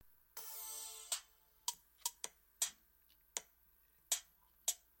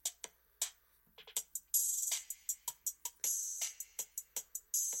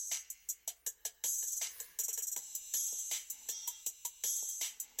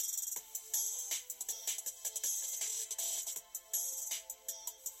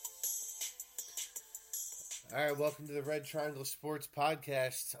All right, welcome to the Red Triangle Sports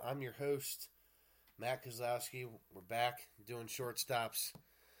Podcast. I'm your host, Matt Kozlowski. We're back doing short stops.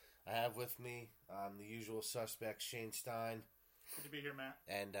 I have with me the usual suspects, Shane Stein. Good to be here, Matt.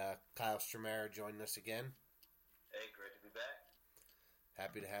 And Kyle Stramera joining us again. Hey, great to be back.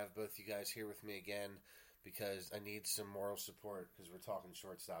 Happy to have both you guys here with me again because I need some moral support because we're talking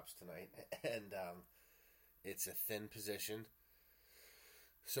short stops tonight. And it's a thin position.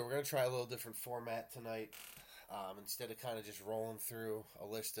 So we're going to try a little different format tonight. Instead of kind of just rolling through a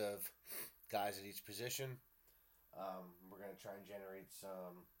list of guys at each position, we're going to try and generate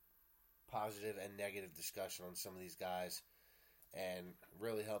some positive and negative discussion on some of these guys and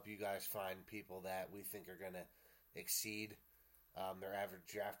really help you guys find people that we think are going to exceed their average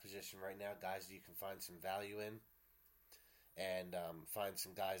draft position right now, guys that you can find some value in, and find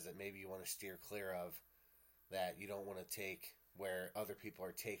some guys that maybe you want to steer clear of that you don't want to take where other people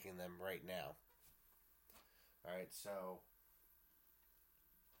are taking them right now. All right, so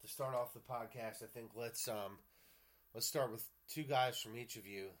to start off the podcast, I think let's start with two guys from each of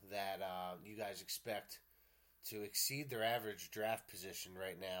you that you guys expect to exceed their average draft position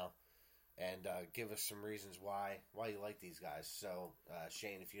right now, and give us some reasons why you like these guys. So,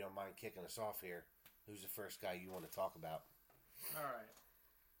 Shane, if you don't mind kicking us off here, who's the first guy you want to talk about? All right.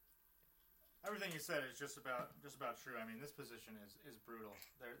 Everything you said is just about true. I mean, this position is brutal.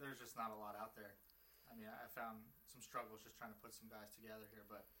 There's just not a lot out there. I mean, I found some struggles just trying to put some guys together here.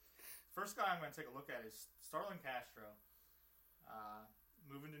 But first guy I'm going to take a look at is Starlin Castro.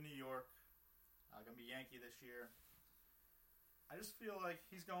 Moving to New York. Going to be Yankee this year. I just feel like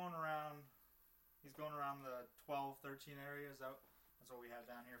he's going around the 12, 13 areas. That's what we have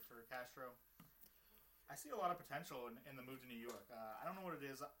down here for Castro. I see a lot of potential in the move to New York. I don't know what it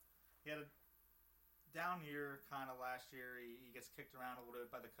is. He had a down year kind of last year. He gets kicked around a little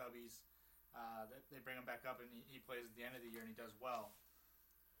bit by the Cubbies. They bring him back up, and he plays at the end of the year, and he does well.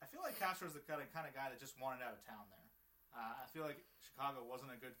 I feel like Castro's the kind of guy that just wanted out of town there. I feel like Chicago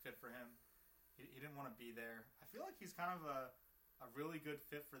wasn't a good fit for him. He didn't want to be there. I feel like he's kind of a really good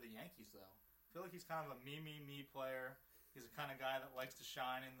fit for the Yankees, though. I feel like he's kind of a me player. He's the kind of guy that likes to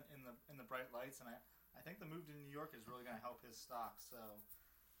shine in the bright lights, and I think the move to New York is really going to help his stock. So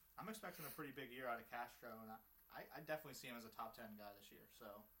I'm expecting a pretty big year out of Castro, and I definitely see him as a top 10 guy this year. So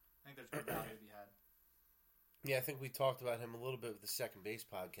I think there's good value to be had. Yeah, I think we talked about him a little bit with the Second Base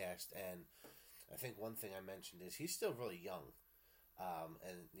podcast, and I think one thing I mentioned is he's still really young.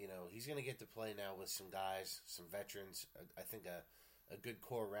 And, you know, he's going to get to play now with some guys, some veterans, I think a good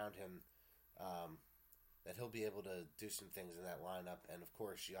core around him, that he'll be able to do some things in that lineup. And, of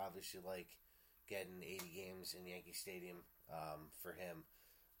course, you obviously like getting 80 games in Yankee Stadium for him.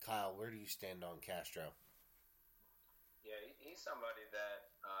 Kyle, where do you stand on Castro? Yeah, he's somebody that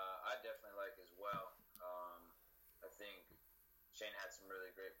I definitely like as well. I think Shane had some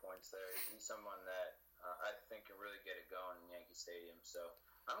really great points there. He's someone that I think can really get it going in Yankee Stadium. So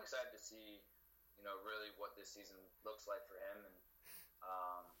I'm excited to see, really what this season looks like for him, and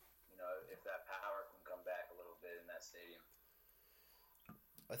if that power can come back a little bit in that stadium.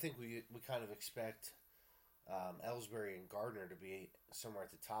 I think we kind of expect Ellsbury and Gardner to be somewhere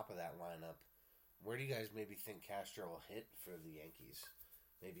at the top of that lineup. Where do you guys maybe think Castro will hit for the Yankees?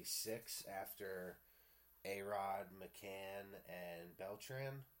 Maybe 6 after A-Rod, McCann, and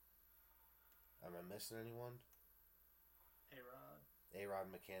Beltran? Am I missing anyone? A-Rod,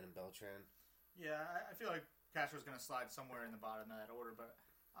 McCann, and Beltran. Yeah, I feel like Castro's going to slide somewhere in the bottom of that order, but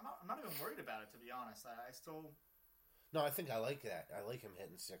I'm not even worried about it, to be honest. I still... No, I think I like that. I like him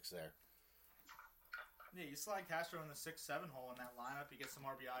hitting 6 there. Yeah, you slide Castro in the 6-7 hole in that lineup, you get some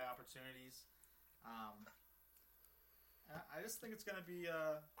RBI opportunities. I just think it's going to be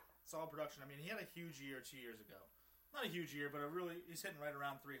solid production. I mean, he had a huge year 2 years ago. Not a huge year, but he's hitting right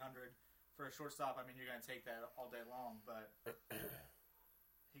around 300 for a shortstop. I mean, you're going to take that all day long, but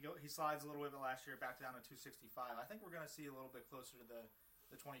he slides a little bit last year back down to 265. I think we're going to see a little bit closer to the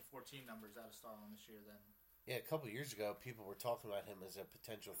 2014 numbers out of Starlin this year than... Yeah, a couple of years ago, people were talking about him as a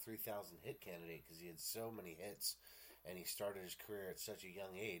potential 3,000 hit candidate because he had so many hits, and he started his career at such a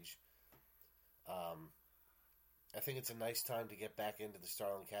young age. I think it's a nice time to get back into the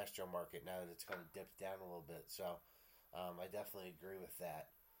Starlin Castro market now that it's kind of dipped down a little bit. So I definitely agree with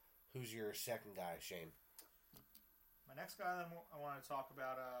that. Who's your second guy, Shane? My next guy that I want to talk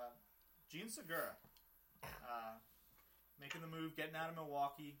about, Jean Segura. Making the move, getting out of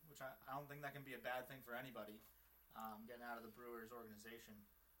Milwaukee, which I don't think that can be a bad thing for anybody, getting out of the Brewers organization.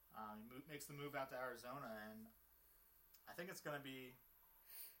 He makes the move out to Arizona, and I think it's going to be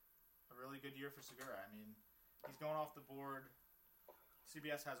a really good year for Segura. I mean, he's going off the board.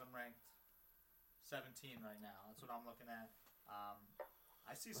 CBS has him ranked 17 right now. That's what I'm looking at.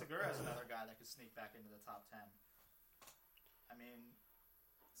 I see Segura as another guy that could sneak back into the top 10. I mean,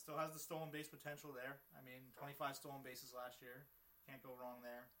 still has the stolen base potential there. I mean, 25 stolen bases last year. Can't go wrong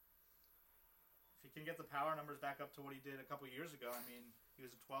there. If he can get the power numbers back up to what he did a couple years ago, I mean, he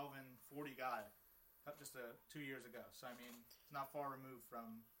was a 12 and 40 guy just 2 years ago. So, I mean, it's not far removed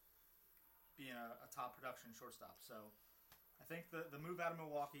from being a top production shortstop. So, I think the move out of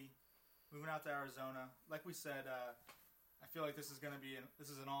Milwaukee, moving out to Arizona, like we said, I feel like this is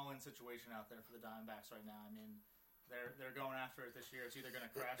an all-in situation out there for the Diamondbacks right now. I mean, they're going after it this year. It's either going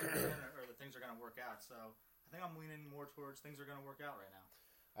to crash again or the things are going to work out. So I think I'm leaning more towards things are going to work out right now.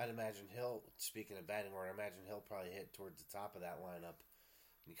 I'd imagine speaking of batting order, I imagine he'll probably hit towards the top of that lineup.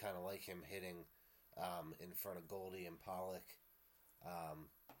 You kind of like him hitting in front of Goldie and Pollock.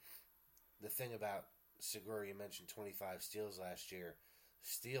 The thing about Segura, you mentioned 25 steals last year.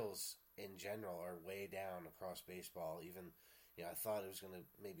 Steals in general are way down across baseball. Even, I thought it was going to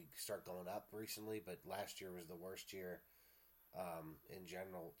maybe start going up recently, but last year was the worst year in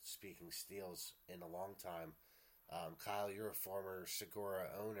general, speaking steals in a long time. Kyle, you're a former Segura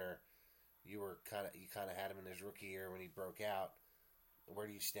owner. You kind of had him in his rookie year when he broke out. Where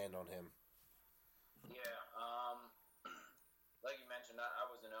do you stand on him? Yeah, like you mentioned, I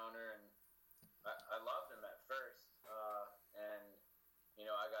was an owner, and I loved him at first, and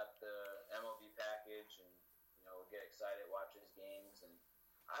I got the MLB package, and would get excited, watch his games, and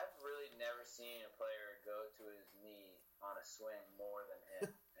I've really never seen a player go to his knee on a swing more than him.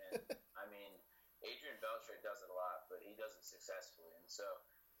 And I mean, Adrian Beltre does it a lot, but he does it successfully. And so,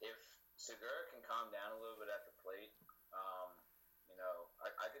 if Segura can calm down a little bit at the plate,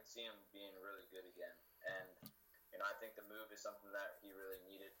 I could see him being really good again. And I think the move is something that he really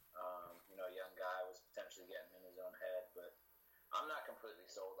needed. A young guy was potentially getting in his own head, but I'm not completely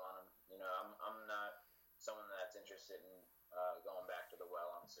sold on him. I'm not someone that's interested in going back to the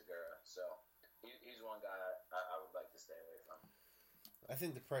well on Segura. So he's one guy I would like to stay away from. I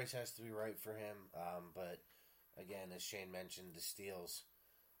think the price has to be right for him. But again, as Shane mentioned, the steals,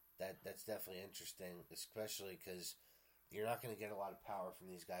 that's definitely interesting, especially because you're not going to get a lot of power from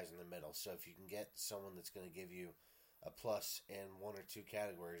these guys in the middle. So if you can get someone that's going to give you a plus in one or two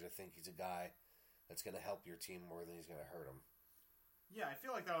categories, I think he's a guy that's going to help your team more than he's going to hurt them. Yeah, I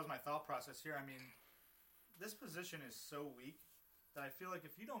feel like that was my thought process here. I mean, this position is so weak that I feel like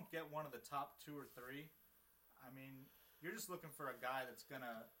if you don't get one of the top two or three, I mean, you're just looking for a guy that's going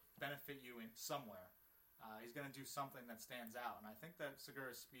to benefit you in somewhere. He's going to do something that stands out. And I think that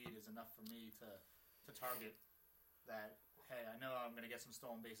Segura's speed is enough for me to target that, hey, I know I'm going to get some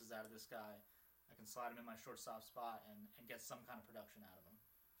stolen bases out of this guy. I can slide him in my shortstop spot and get some kind of production out of him.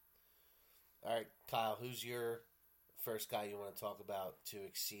 All right, Kyle, who's your first guy you want to talk about to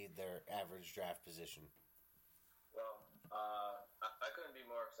exceed their average draft position? Well, I couldn't be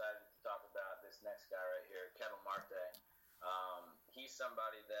more excited to talk about this next guy right here, Ketel Marte. He's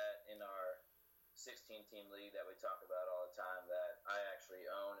somebody that in our 16-team league that we talk about all the time that I actually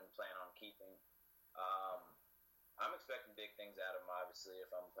own and plan on keeping. I'm expecting big things out of him, obviously,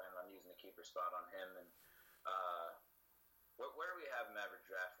 if I'm planning on using the keeper spot on him. And where do we have him average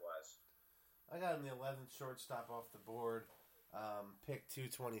draft-wise? I got him the 11th shortstop off the board, pick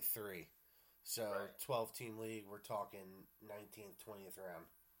 223. So, right. 12-team league, we're talking 19th, 20th round.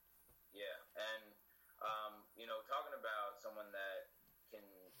 Yeah, and, talking about someone that can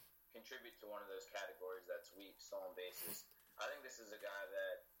contribute to one of those categories that's weak, stolen bases, I think this is a guy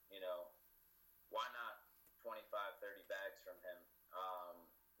that, why not 25, 30 bags from him?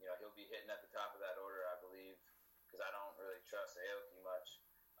 He'll be hitting at the top of that order, I believe, because I don't really trust Aoki much.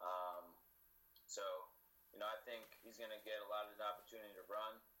 So, I think he's going to get a lot of the opportunity to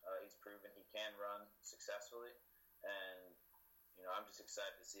run. He's proven he can run successfully, and I'm just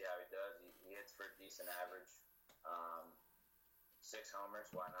excited to see how he does. He hits for a decent average, 6 homers.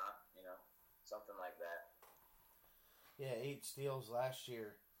 Why not? Something like that. Yeah, 8 steals last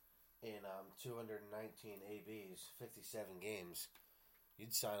year in 219 ABs, 57 games.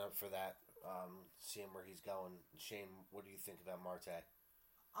 You'd sign up for that, seeing where he's going. Shane, what do you think about Marte?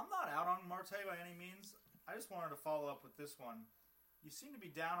 I'm not out on Marte by any means. I just wanted to follow up with this one. You seem to be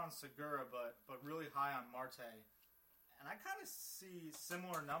down on Segura, but really high on Marte. And I kind of see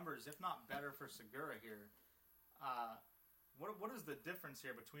similar numbers, if not better, for Segura here. What is the difference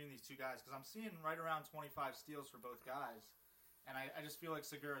here between these two guys? Because I'm seeing right around 25 steals for both guys. And I just feel like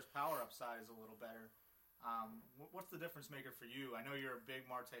Segura's power upside is a little better. What's the difference maker for you? I know you're a big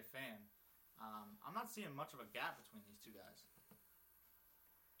Marte fan. I'm not seeing much of a gap between these two guys.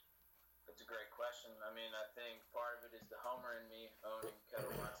 That's a great question. I mean, I think part of it is the homer in me owning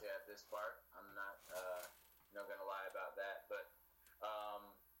Ketel Marte at this part. I'm not going to lie about that. But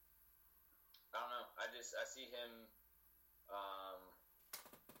I don't know. I see him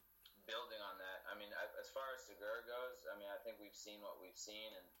building on that. I mean, as far as Segura goes, I mean, I think we've seen what we've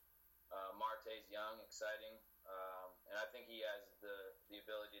seen, and Marte's young, exciting, and I think he has the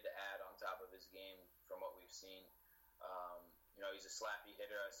ability to add on top of his game from what we've seen. He's a slappy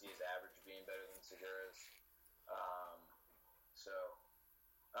hitter. I see his average being better than Segura's. So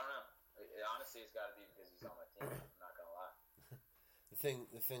I don't know. Honestly, it's got to be because he's on my team. I'm not gonna lie.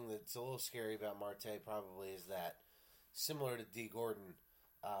 The thing that's a little scary about Marte probably is that, similar to D. Gordon,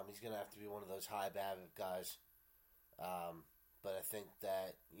 he's going to have to be one of those high BABIP guys. But I think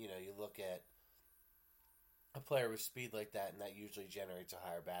that, you look at a player with speed like that, and that usually generates a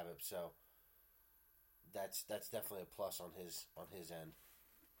higher BABIP. So that's definitely a plus on his end.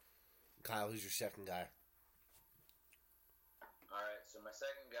 Kyle, who's your second guy? All right, so my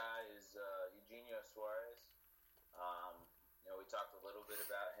second guy is Eugenio Suarez. We talked a little bit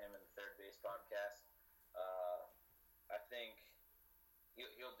about him in the third base podcast. I think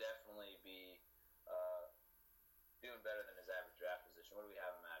he'll definitely be doing better than his average draft position. What do we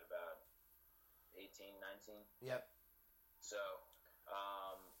have him at, about 18, 19? Yep. So,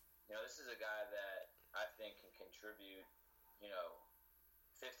 this is a guy that I think can contribute,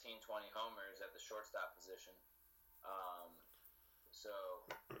 15, 20 homers at the shortstop position. So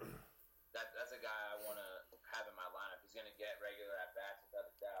that's a guy I want to have in my lineup. He's going to get regular at-bats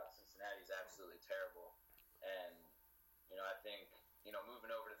without a doubt. Cincinnati's absolutely terrible. And, I think, moving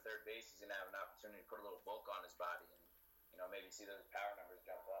over to third base, he's going to have an opportunity to put a little bulk on his body and, maybe see those power numbers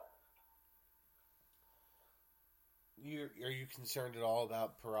jump up. Are you concerned at all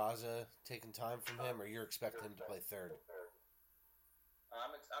about Peraza taking time from him, or you're expecting him to play third?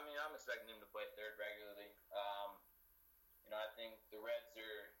 I'm expecting him to play third regularly. I think the Reds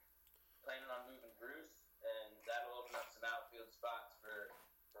are planning on moving Bruce, and that'll open up some outfield spots for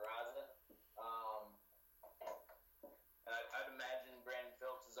Peraza. And I'd imagine Brandon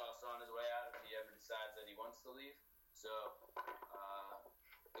Phillips is also on his way out if he ever decides that he wants to leave. So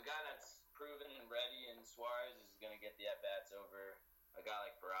the guy that's proven and ready in Suarez is going to get the at-bats over a guy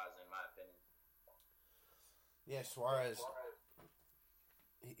like Peraza, in my opinion. Yeah, Suarez,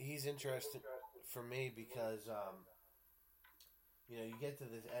 he's interesting for me because, you get to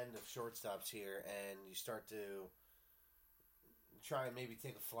the end of shortstops here and you start to try and maybe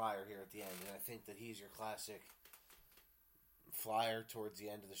take a flyer here at the end. And I think that he's your classic flyer towards the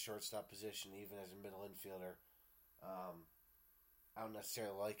end of the shortstop position, even as a middle infielder. I don't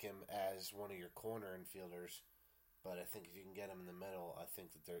necessarily like him as one of your corner infielders, but I think if you can get him in the middle, I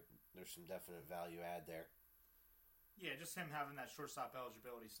think that there's some definite value add there. Yeah, just him having that shortstop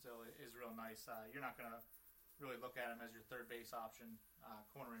eligibility still is real nice. You're not going to really look at him as your third base option,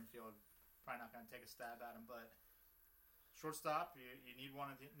 corner infield. Probably not going to take a stab at him, but shortstop, you need one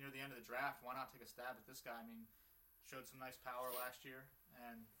near the end of the draft. Why not take a stab at this guy? I mean, showed some nice power last year,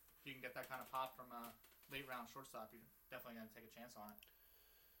 and if you can get that kind of pop from a late round shortstop, you're definitely going to take a chance on it.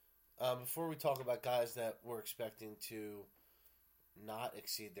 Before we talk about guys that we're expecting to not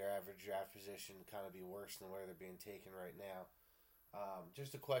exceed their average draft position, kind of be worse than where they're being taken right now,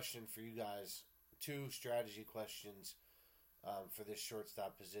 just a question for you guys. 2 strategy questions for this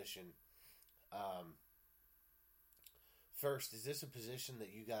shortstop position. First, is this a position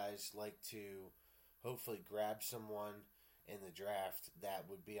that you guys like to hopefully grab someone in the draft that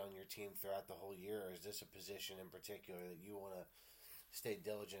would be on your team throughout the whole year, or is this a position in particular that you want to stay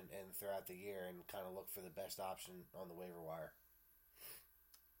diligent in throughout the year and kind of look for the best option on the waiver wire?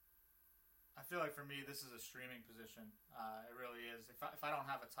 I feel like for me, this is a streaming position. It really is. If I don't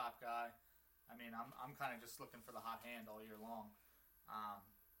have a top guy, I mean, I'm kind of just looking for the hot hand all year long.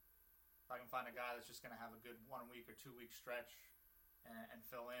 If I can find a guy that's just going to have a good 1 week or 2 week stretch and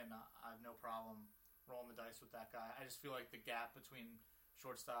fill in, I have no problem rolling the dice with that guy. I just feel like the gap between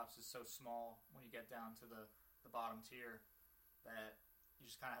shortstops is so small when you get down to the bottom tier that you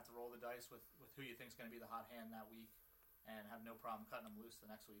just kind of have to roll the dice with who you think is going to be the hot hand that week and have no problem cutting them loose the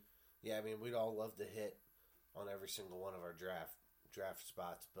next week. Yeah, I mean, we'd all love to hit on every single one of our draft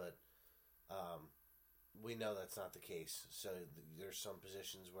spots, but we know that's not the case. So there's some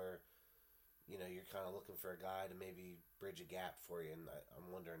positions where, you're kind of looking for a guy to maybe bridge a gap for you, and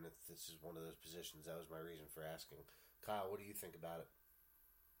I'm wondering if this is one of those positions. That was my reason for asking. Kyle, what do you think about it?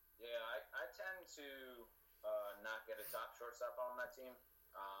 Yeah, I tend to not get a top shortstop on my team.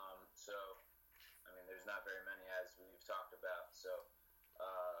 So, I mean, there's not very many, as we've talked about. So,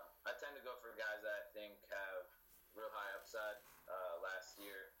 I tend to go for guys that I think have real high upside. Last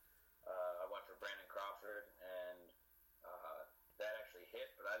year, I went for Brandon Crawford, and that actually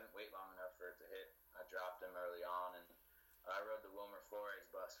hit, but I didn't wait long enough for it to hit. I dropped him early I rode the Wilmer Flores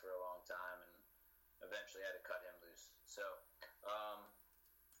bus for a long time and eventually had to cut him loose. So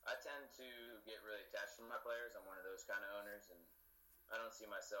I tend to get really attached to my players. I'm one of those kind of owners, and I don't see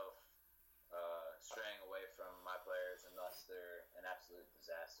myself straying away from my players unless they're an absolute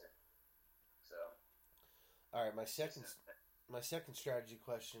disaster. So, all right, my second strategy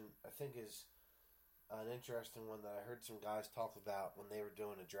question I think is an interesting one that I heard some guys talk about when they were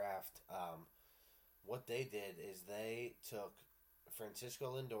doing a draft. What they did is they took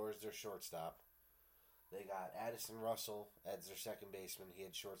Francisco Lindor as their shortstop. They got Addison Russell as their second baseman. He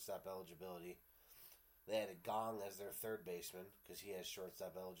had shortstop eligibility. They had Gong as their third baseman because he has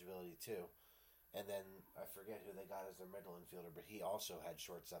shortstop eligibility too. And then I forget who they got as their middle infielder, but he also had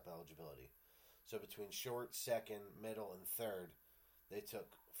shortstop eligibility. So between short, second, middle, and third, they took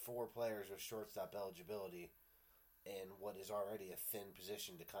 4 players with shortstop eligibility in what is already a thin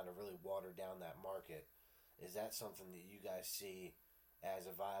position to kind of really water down that market. Is that something that you guys see as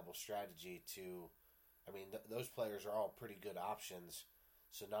a viable strategy to... I mean, those players are all pretty good options.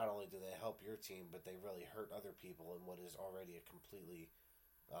 So not only do they help your team, but they really hurt other people in what is already a completely,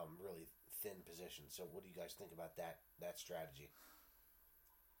 really thin position. So what do you guys think about that strategy?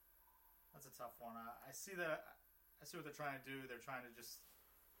 That's a tough one. I see that. I see what they're trying to do. They're trying to just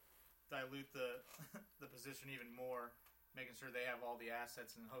dilute the the position even more, making sure they have all the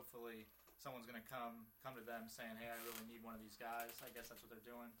assets, and hopefully someone's going to come to them saying, "Hey, I really need one of these guys." I guess that's what they're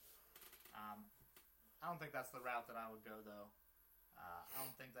doing. I don't think that's the route that I would go, though. I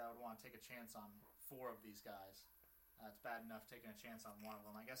don't think that I would want to take a chance on 4 of these guys. It's bad enough taking a chance on one of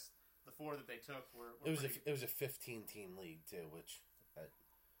them. I guess the 4 that they took were it was a 15-team league too, which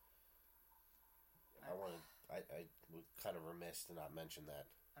I was kind of remiss to not mention that.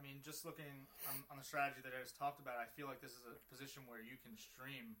 I mean, just looking on the strategy that I just talked about, I feel like this is a position where you can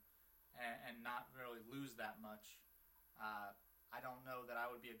stream and not really lose that much. I don't know that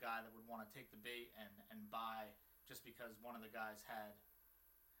I would be a guy that would want to take the bait and buy just because one of the guys had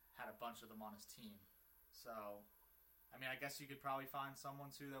a bunch of them on his team. So, I mean, I guess you could probably find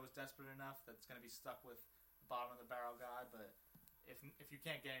someone too that was desperate enough that's going to be stuck with the bottom of the barrel guy. But if you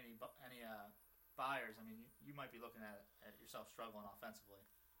can't get any buyers, I mean, you might be looking at yourself struggling offensively.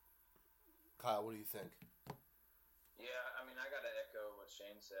 Kyle, what do you think? Yeah, I mean, I got to echo what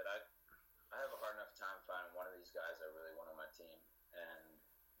Shane said. I have a hard enough time finding one of these guys I really want on my team, and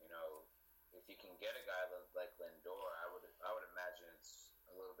if you can get a guy like Lindor, I would imagine it's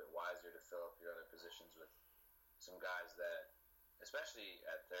a little bit wiser to fill up your other positions with some guys that, especially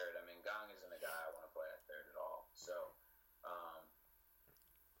at third. I mean, Gong isn't a guy I want to play at third at all. So,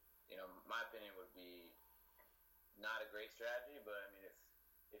 my opinion would be not a great strategy, but I mean,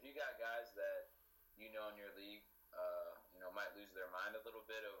 if you got guys that in your league might lose their mind a little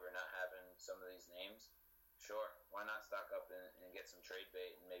bit over not having some of these names, sure, why not stock up and get some trade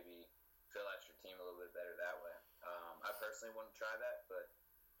bait and maybe fill out your team a little bit better that way. I personally wouldn't try that, but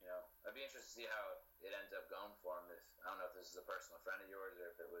I'd be interested to see how it ends up going for him. I don't know if this is a personal friend of yours or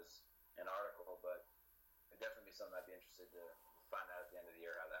if it was an article, but it'd definitely be something I'd be interested to find out at the end of the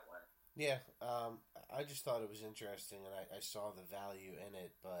year how that went. Yeah, I just thought it was interesting, and I saw the value in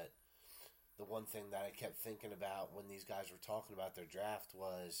it, but the one thing that I kept thinking about when these guys were talking about their draft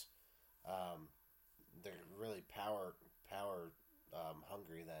was they're really power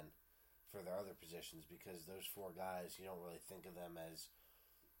hungry then for their other positions, because those 4 guys, you don't really think of them as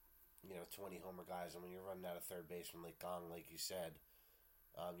 20 homer guys, and when you're running out of third baseman like Gong, like you said,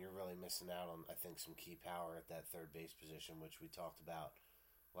 you're really missing out on, I think, some key power at that third base position, which we talked about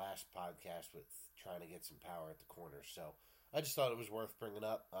last podcast with trying to get some power at the corner. So I just thought it was worth bringing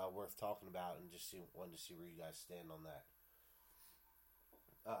up, worth talking about, and wanted to see where you guys stand on that.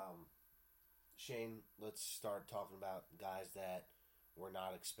 Shane, let's start talking about guys that we're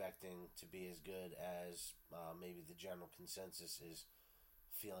not expecting to be as good as maybe the general consensus is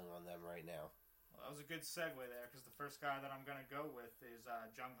feeling on them right now. Well, that was a good segue there, because the first guy that I'm going to go with is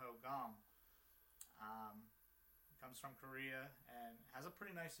Jung-Ho Kang. Comes from Korea and has a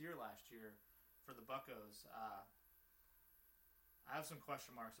pretty nice year last year for the Buccos. I have some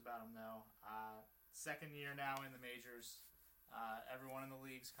question marks about him, though. Second year now in the majors. Everyone in the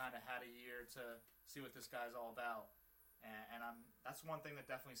league's kind of had a year to see what this guy's all about. And that's one thing that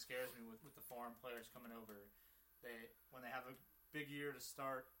definitely scares me with the foreign players coming over. When they have a big year to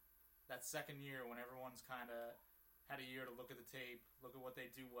start, that second year when everyone's kind of had a year to look at the tape, look at what they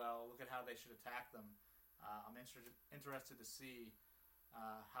do well, look at how they should attack them. I'm interested to see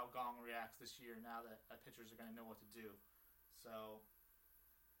how Gong reacts this year now that pitchers are going to know what to do. So,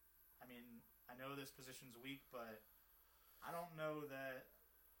 I mean, I know this position's weak, but I don't know that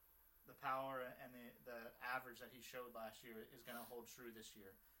the power and the average that he showed last year is going to hold true this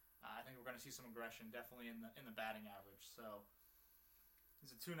year. I think we're going to see some aggression, definitely in the batting average. So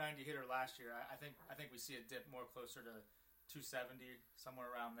he's a 290 hitter last year. I think we see a dip more closer to 270, somewhere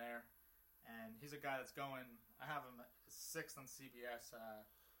around there. And he's a guy that's going. I have him 6th on CBS.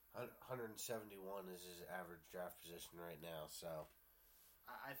 171 is his average draft position right now. So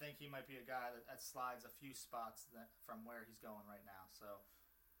I think he might be a guy that slides a few spots from where he's going right now. So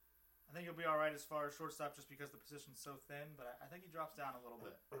I think he'll be all right as far as shortstop, just because the position's so thin. But I think he drops down a little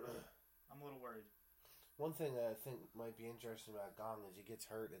bit. I'm a little worried. One thing that I think might be interesting about Gong is he gets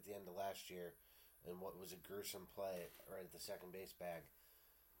hurt at the end of last year in what was a gruesome play right at the second base bag.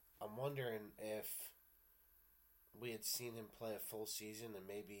 I'm wondering if we had seen him play a full season and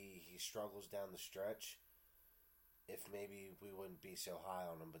maybe he struggles down the stretch, if maybe we wouldn't be so high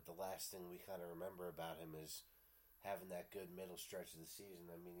on him. But the last thing we kind of remember about him is having that good middle stretch of the season.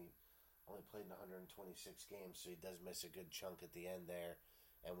 I mean, he only played in 126 games, so he does miss a good chunk at the end there,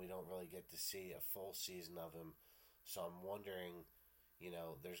 and we don't really get to see a full season of him. So I'm wondering,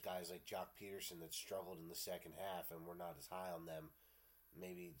 there's guys like Jock Peterson that struggled in the second half, and we're not as high on them.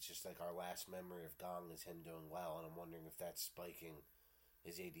 Maybe just like our last memory of Gong is him doing well, and I'm wondering if that's spiking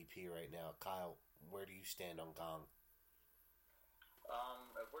his ADP right now. Kyle, where do you stand on Gong?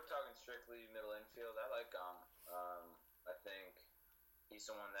 If we're talking strictly middle infield, I like Gong. I think he's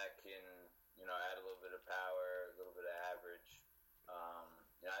someone that can, add a little bit of power, a little bit of average.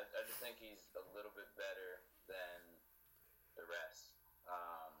 I just think he's a little bit better than the rest.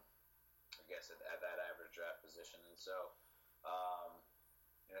 I guess at that average draft position, and so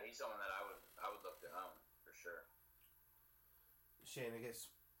he's someone that I would look to own for sure. Shane, I guess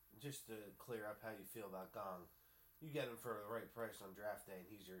just to clear up how you feel about Gong, you get him for the right price on draft day, and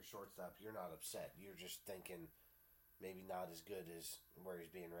he's your shortstop. You're not upset. You're just thinking maybe not as good as where he's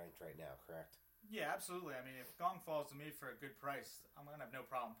being ranked right now, correct? Yeah, absolutely. I mean, if Gong falls to me for a good price, I'm going to have no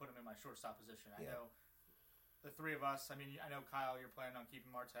problem putting him in my shortstop position. I know the three of us, I know Kyle, you're planning on keeping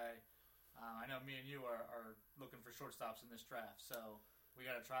Marte. I know me and you are looking for shortstops in this draft, so we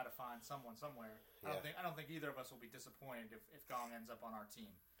got to try to find someone somewhere. Yeah. I don't think either of us will be disappointed if Gong ends up on our team.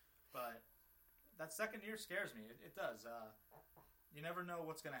 But that second year scares me. It does. You never know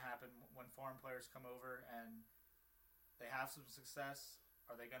what's going to happen when foreign players come over and they have some success.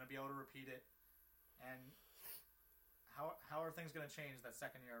 Are they going to be able to repeat it? And how are things going to change that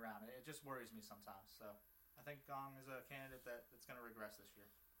second year around? It just worries me sometimes. So I think Gong is a candidate that's going to regress this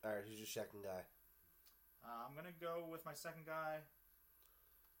year. All right, who's your second guy? I'm going to go with my second guy,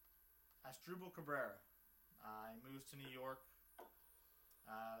 Asdrubal Cabrera. He moves to New York.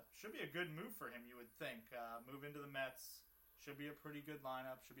 Should be a good move for him, you would think. Move into the Mets. Should be a pretty good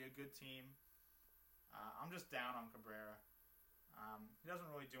lineup. Should be a good team. I'm just down on Cabrera. He doesn't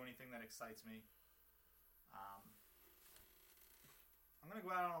really do anything that excites me. I'm going to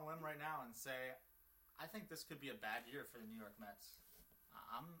go out on a limb right now and say I think this could be a bad year for the New York Mets.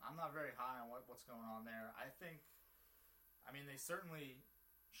 I'm not very high on what's going on there. They certainly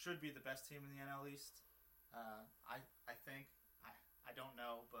should be the best team in the NL East. I think. I don't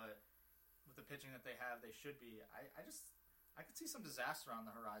know, but with the pitching that they have, they should be. I could see some disaster on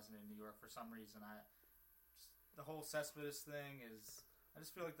the horizon in New York for some reason. The whole Cespedes thing is. I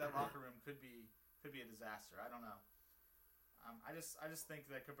just feel like that locker room could be a disaster. I don't know. I just think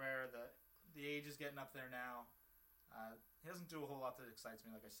that Cabrera, the age is getting up there now. He doesn't do a whole lot that excites me,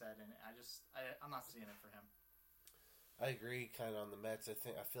 like I said, and I'm not seeing it for him. I agree, kind of on the Mets. I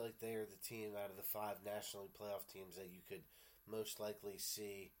feel like they are the team out of the 5 National League playoff teams that you could most likely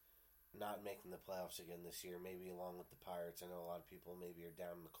see not making the playoffs again this year. Maybe along with the Pirates. I know a lot of people maybe are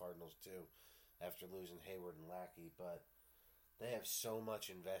down on the Cardinals too, after losing Hayward and Lackey, but they have so much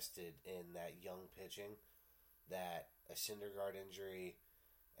invested in that young pitching that a Syndergaard injury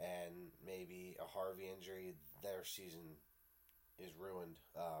and maybe a Harvey injury, their season is ruined.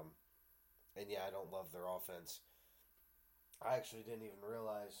 And yeah, I don't love their offense. I actually didn't even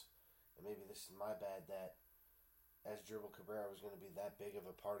realize, and maybe this is my bad, that Asdrubal Cabrera was going to be that big of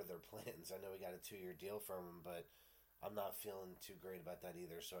a part of their plans. I know we got a 2-year deal from him, but I'm not feeling too great about that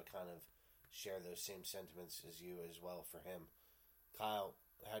either, so I kind of share those same sentiments as you as well for him. Kyle,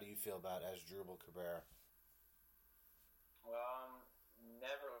 how do you feel about Asdrubal Cabrera? Well,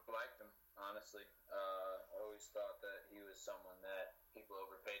 never liked him, honestly. I always thought that he was someone that people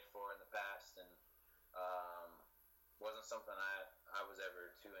overpaid for in the past, and wasn't something I was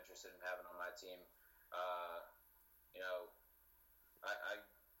ever too interested in having on my team.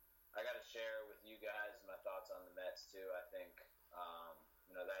 I got to share with you guys my thoughts on the Mets too. I think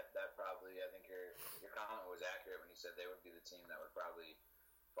I think your comment was accurate when you said they would be the team that would probably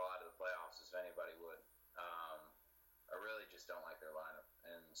fall out of the playoffs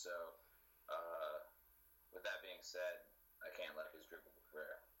So, uh, with that being said, I can't let his dribble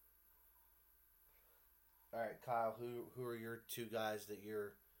Cabrera. All right, Kyle. Who are your two guys that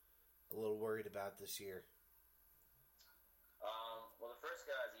you're a little worried about this year? Well, the first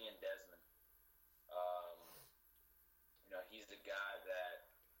guy is Ian Desmond. He's the guy that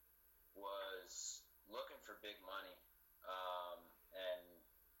was looking for big money, and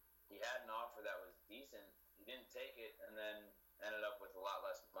he had an offer that was decent. He didn't take it, and then ended up with a lot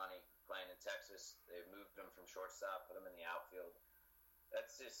less money playing in Texas. They moved him from shortstop, put him in the outfield.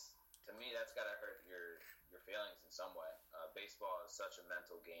 That's just, to me, that's got to hurt your feelings in some way. Baseball is such a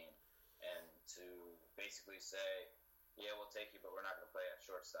mental game, and to basically say, yeah, we'll take you, but we're not going to play at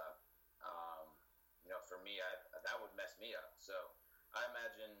shortstop. For me, that would mess me up. So I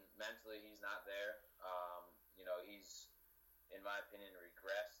imagine mentally he's not there. He's, in my opinion,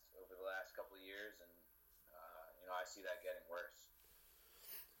 regressed over the last couple of years, and I see that getting worse.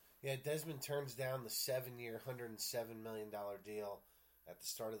 Yeah, Desmond turns down the 7-year, $107 million deal at the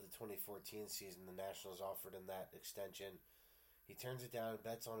start of the 2014 season. The Nationals offered him that extension. He turns it down,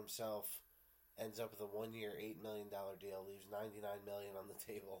 bets on himself, ends up with a 1-year, $8 million deal, leaves $99 million on the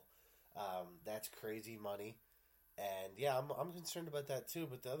table. That's crazy money. And yeah, I'm concerned about that too.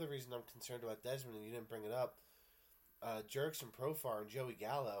 But the other reason I'm concerned about Desmond, and you didn't bring it up, Jurickson Profar and Joey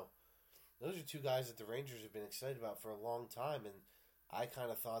Gallo, those are two guys that the Rangers have been excited about for a long time, and I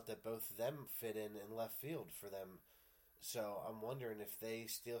kind of thought that both of them fit in left field for them. So I'm wondering if they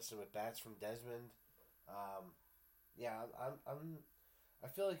steal some at bats from Desmond. I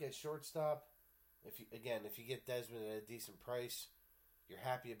feel like at shortstop, if you get Desmond at a decent price, you're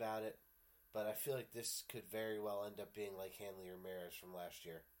happy about it. But I feel like this could very well end up being like Hanley Ramirez from last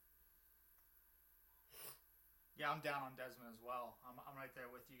year. Yeah, I'm down on Desmond as well. I'm right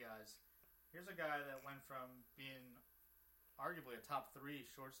there with you guys. Here's a guy that went from being arguably a top 3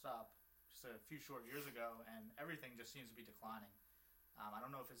 shortstop just a few short years ago, and everything just seems to be declining. I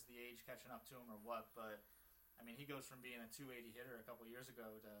don't know if it's the age catching up to him or what, but I mean, he goes from being a 280 hitter a couple years ago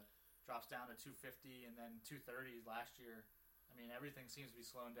to drops down to 250 and then 230 last year. I mean, everything seems to be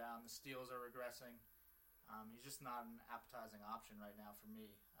slowing down. The steals are regressing. He's just not an appetizing option right now for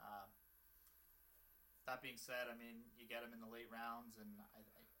me. That being said, I mean, you get him in the late rounds, and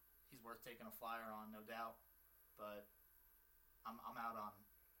he's worth taking a flyer on, no doubt. But I'm out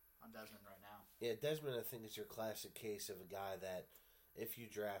on Desmond right now. Yeah, Desmond, I think, is your classic case of a guy that if you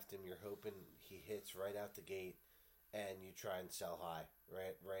draft him, you're hoping he hits right out the gate, and you try and sell high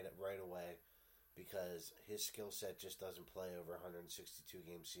right away, because his skill set just doesn't play over 162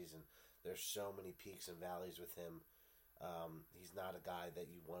 game season. There's so many peaks and valleys with him. He's not a guy that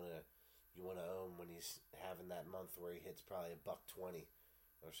you want to own when he's having that month where he hits probably $120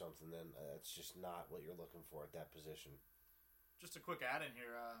 or something. Then that's just not what you're looking for at that position. Just a quick add in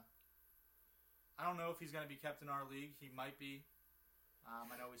here. I don't know if he's going to be kept in our league. He might be. I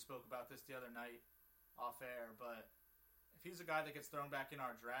know we spoke about this the other night off air, but if he's a guy that gets thrown back in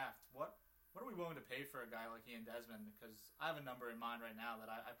our draft, what are we willing to pay for a guy like Ian Desmond? Because I have a number in mind right now that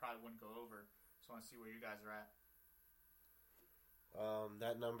I probably wouldn't go over. Just want to see where you guys are at.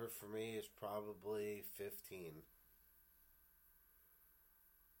 That number for me is probably 15.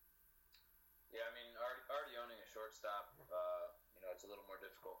 Yeah, I mean, already owning a shortstop, it's a little more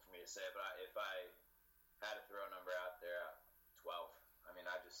difficult for me to say. But if I had to throw a number out there, 12. I mean,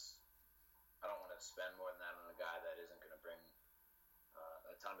 I don't want to spend more than that on a guy that isn't going to bring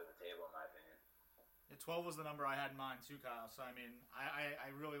a ton to the table, in my opinion. Yeah, 12 was the number I had in mind too, Kyle. So I mean,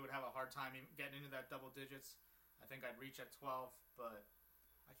 I really would have a hard time getting into that double digits. I think I'd reach at 12, but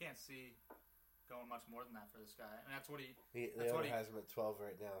I can't see going much more than that for this guy. And that's what he has him at 12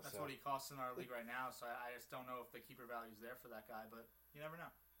 right now. That's what he costs in our league right now. So I just don't know if the keeper value is there for that guy, but you never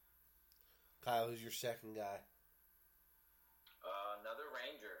know. Kyle, who's your second guy? Another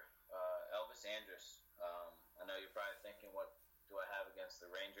Ranger, Elvis Andrus. I know you're probably thinking, what do I have against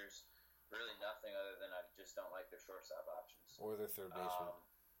the Rangers? Really nothing, other than I just don't like their shortstop options. Or their third baseman.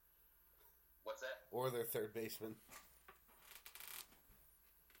 What's that? Or their third baseman.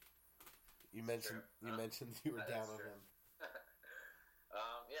 You mentioned you were down on him.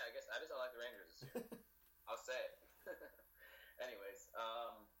 Yeah, I guess I just don't like the Rangers this year. I'll say it. Anyways,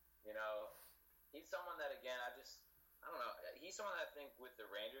 he's someone that, again, I don't know. He's someone that I think with the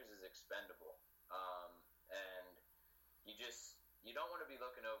Rangers is expendable. And you don't want to be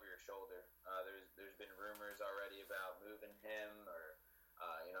looking over your shoulder. There's been rumors already about moving him or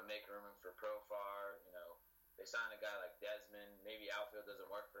making room for Profar. They sign a guy like Desmond. Maybe outfield doesn't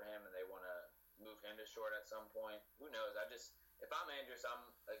work for him, and they want to move him to short at some point. Who knows? If I'm Andrus, I'm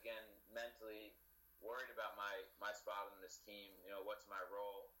again mentally worried about my spot on this team. What's my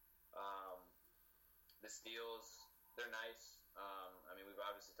role? Um, the steals, they're nice. I mean, we've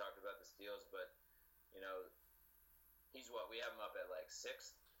obviously talked about the steals, but you know, we have him up at like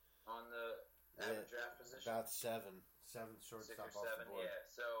sixth on the average draft position. About seven shortstop 6 or 7, off the board. yeah.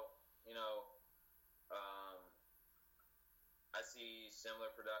 So you know, I see similar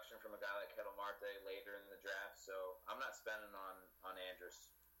production from a guy like Ketel Marte later in the draft. So I'm not spending on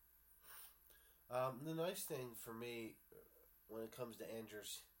Andrus. The nice thing for me when it comes to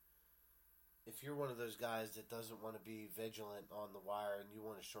Andrus, if you're one of those guys that doesn't want to be vigilant on the wire and you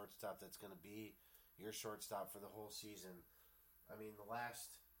want a shortstop that's going to be your shortstop for the whole season, I mean, the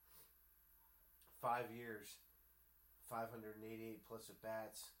last 5 years, 588 plus at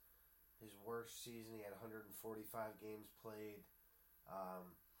bats. His worst season, he had 145 games played.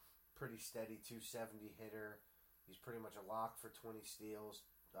 Pretty steady 270 hitter. He's pretty much a lock for 20 steals,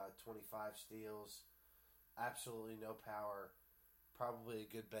 25 steals. Absolutely no power. Probably a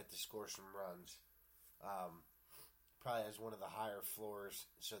good bet to score some runs. Probably has one of the higher floors,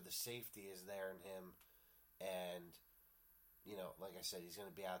 so the safety is there in him. And, you know, like I said, he's going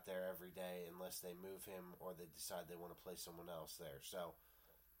to be out there every day unless they move him or they decide they want to play someone else there. So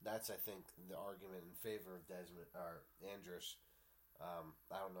that's, I think, the argument in favor of Andrus.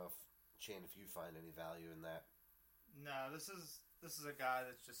 I don't know if Shane, if you find any value in that. No, this is a guy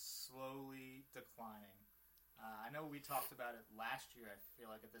that's just slowly declining. I know we talked about it last year, I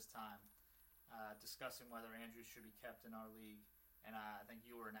feel like at this time, discussing whether Andrus should be kept in our league, and I think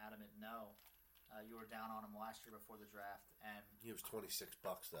you were an adamant no. You were down on him last year before the draft, and he was $26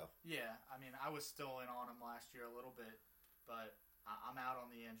 though. Yeah, I mean, I was still in on him last year a little bit, but I'm out on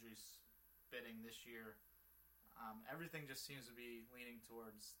the Andrus bidding this year. Everything just seems to be leaning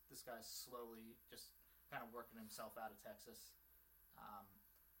towards this guy's slowly just kind of working himself out of Texas.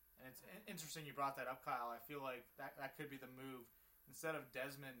 And it's interesting you brought that up, Kyle. I feel like that could be the move. Instead of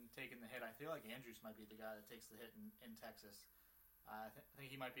Desmond taking the hit, I feel like Andrus might be the guy that takes the hit in Texas. I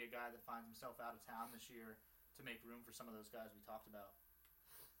think he might be a guy that finds himself out of town this year to make room for some of those guys we talked about.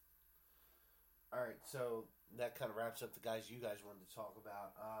 All right, so that kind of wraps up the guys you guys wanted to talk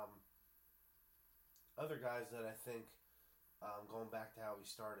about. Other guys that I think, going back to how we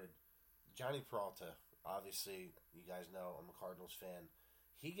started, Johnny Peralta. Obviously, you guys know I'm a Cardinals fan.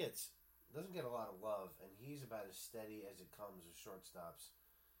 He doesn't get a lot of love, and he's about as steady as it comes with shortstops.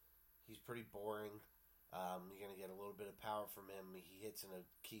 He's pretty boring. You're going to get a little bit of power from him. He hits in a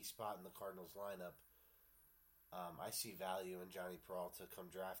key spot in the Cardinals lineup. I see value in Johnny Peralta come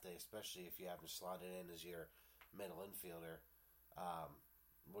draft day, especially if you have him slotted in as your middle infielder.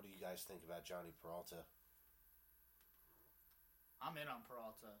 What do you guys think about Johnny Peralta? I'm in on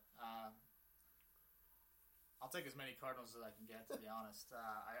Peralta. I'll take as many Cardinals as I can get, to be honest.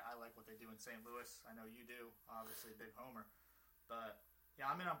 I like what they do in St. Louis. I know you do. Obviously, a big homer. But, yeah,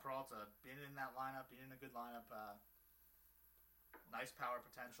 I'm in on Peralta. Being in that lineup, being in a good lineup, nice power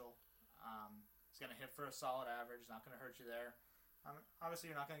potential. He's going to hit for a solid average. Not going to hurt you there. Obviously,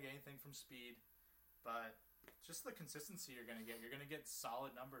 you're not going to get anything from speed. But just the consistency you're going to get. You're going to get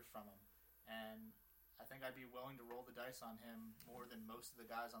solid numbers from him. And I think I'd be willing to roll the dice on him more than most of the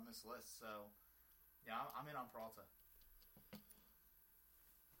guys on this list. So, yeah, I'm in on Peralta.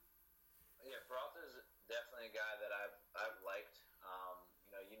 Yeah, Peralta is definitely a guy that I've liked.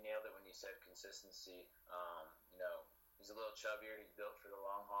 You nailed it when you said consistency. He's a little chubbier. He's built for the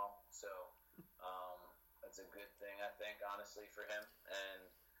long haul, so that's a good thing, I think, honestly, for him. And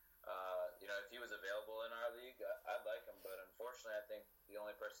if he was available in our league, I'd like him. But unfortunately, I think the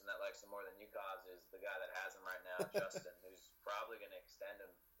only person that likes him more than you, Kaz, is the guy that has him right now, Justin, who's probably going to extend him,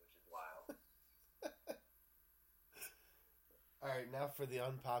 which is wild. All right, now for the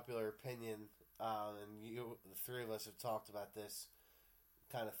unpopular opinion, and the three of us have talked about this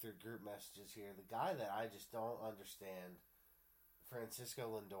kind of through group messages here. The guy that I just don't understand, Francisco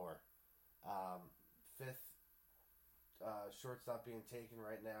Lindor, fifth shortstop being taken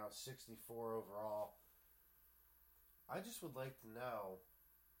right now, 64 overall. I just would like to know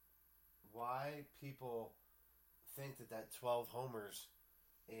why people think that 12 homers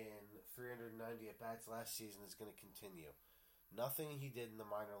in 390 at-bats last season is going to continue. Nothing he did in the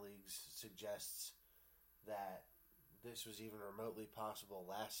minor leagues suggests that this was even remotely possible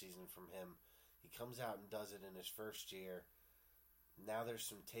last season from him. He comes out and does it in his first year. Now there's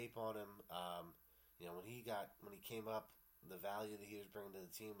some tape on him. When he came up, the value that he was bringing to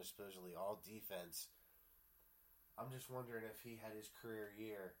the team was supposedly all defense. I'm just wondering if he had his career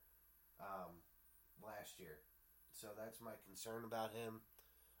year last year. So that's my concern about him.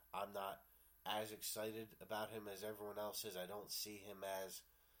 I'm not as excited about him as everyone else is. I don't see him as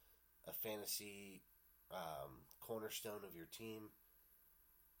a fantasy cornerstone of your team.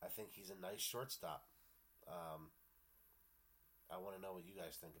 I think he's a nice shortstop. I want to know what you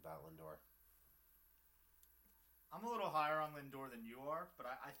guys think about Lindor. I'm a little higher on Lindor than you are, but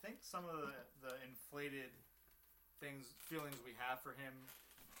I think some of the inflated feelings we have for him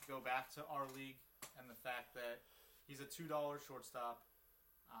go back to our league and the fact that he's a $2 shortstop.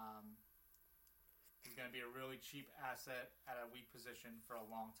 He's going to be a really cheap asset at a weak position for a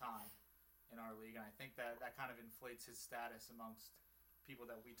long time in our league, and I think that kind of inflates his status amongst people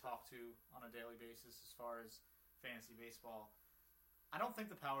that we talk to on a daily basis as far as fantasy baseball. I don't think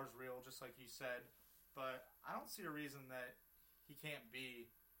the power is real, just like you said, but I don't see a reason that he can't be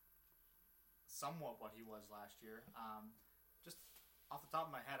somewhat what he was last year. Just off the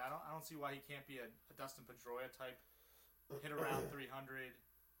top of my head, I don't see why he can't be a Dustin Pedroia type, hit around 300,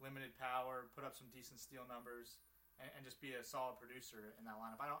 limited power, put up some decent steal numbers, and just be a solid producer in that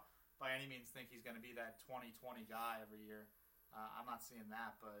lineup. I don't by any means think he's going to be that 20-20 guy every year. I'm not seeing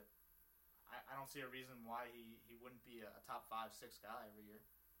that, but I don't see a reason why he wouldn't be a top 5-6 guy every year.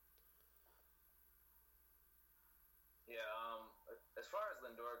 Yeah, as far as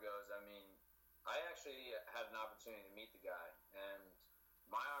Lindor goes, I mean, I actually had an opportunity to meet the guy, and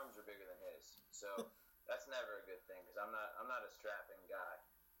my arms are bigger than his, so that's never a good thing because I'm not a strapping guy.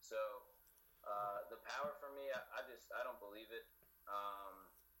 So the power for me, I don't believe it.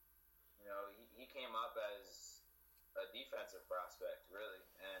 He came up as a defensive prospect, really,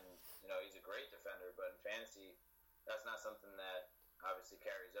 and he's a great defender, but in fantasy, that's not something that obviously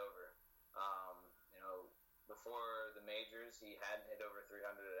carries over. Before the majors, he hadn't hit over 300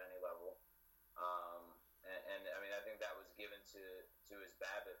 at any level, and I mean, I think that was given to his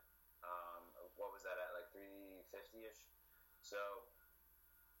BABIP. What was that at, like 350-ish? So,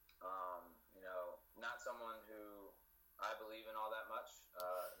 not someone who I believe in all that much.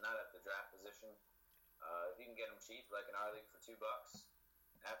 Not at the draft position. If you can get him cheap, like in our league for $2,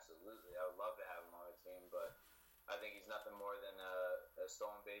 absolutely, I would love to have him on the team. But I think he's nothing more than a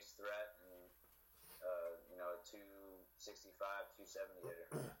stolen base threat and a 265, 270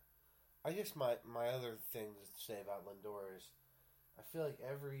 hitter. I guess my other thing to say about Lindor is I feel like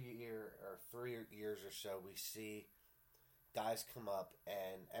every year or 3 years or so we see guys come up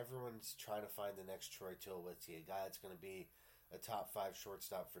and everyone's trying to find the next Troy Tulowitzki, a guy that's going to be a top 5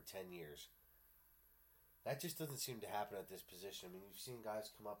 shortstop for 10 years. That just doesn't seem to happen at this position. I mean, you've seen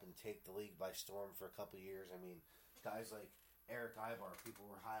guys come up and take the league by storm for a couple of years. I mean, guys like Eric Ibar, people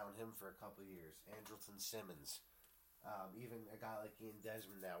were high on him for a couple of years. Andrelton Simmons. Even a guy like Ian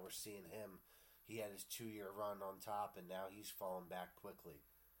Desmond now, we're seeing him. He had his 2-year run on top, and now he's fallen back quickly.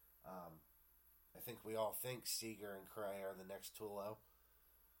 I think we all think Seager and Correa are the next Tulo,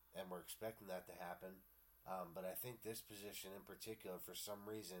 and we're expecting that to happen. But I think this position in particular, for some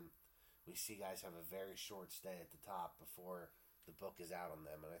reason, we see guys have a very short stay at the top before the book is out on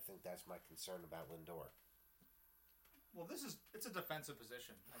them, and I think that's my concern about Lindor. Well, it's a defensive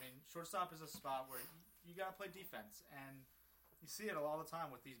position. I mean, shortstop is a spot where you got to play defense, and you see it all the time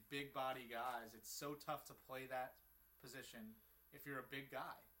with these big body guys. It's so tough to play that position if you're a big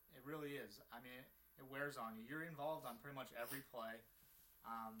guy. It really is. I mean, it wears on you. You're involved on pretty much every play.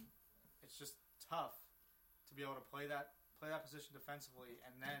 It's just tough to be able to play that position defensively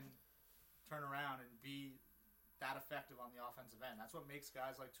and then turn around and be that effective on the offensive end. That's what makes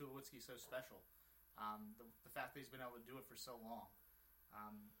guys like Tulowitzki so special. The fact that he's been able to do it for so long.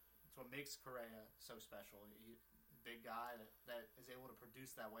 It's what makes Correa so special. He's a big guy that is able to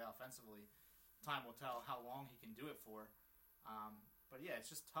produce that way offensively. Time will tell how long he can do it for. But yeah,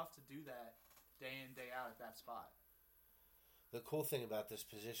 it's just tough to do that day in, day out at that spot. The cool thing about this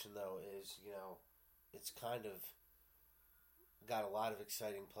position, though, is, it's kind of got a lot of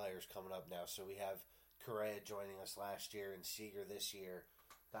exciting players coming up now. So we have Correa joining us last year and Seager this year.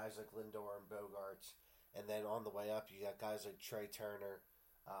 Guys like Lindor and Bogarts. And then on the way up, you got guys like Trey Turner,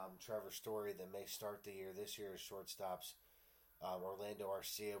 Trevor Story that may start the year this year as shortstops. Orlando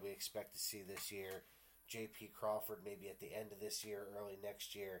Arcia we expect to see this year. J.P. Crawford maybe at the end of this year, early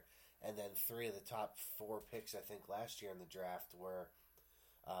next year. And then 3 of the top 4 picks, I think, last year in the draft were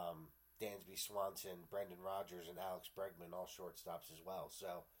Dansby Swanson, Brendan Rodgers, and Alex Bregman, all shortstops as well.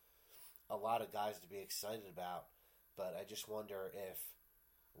 So a lot of guys to be excited about. But I just wonder if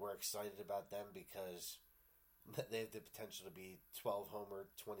we're excited about them because they have the potential to be 12 homer,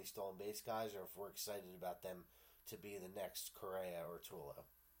 20 stolen base guys, or if we're excited about them to be the next Correa or Tulo.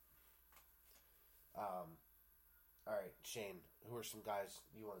 All right, Shane, who are some guys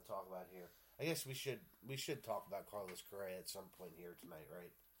you want to talk about here? I guess we should talk about Carlos Correa at some point here tonight, right?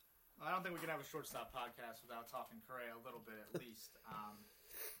 I don't think we can have a shortstop podcast without talking Correa a little bit at least.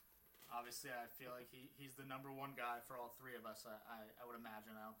 Obviously, I feel like he's the number one guy for all three of us. I would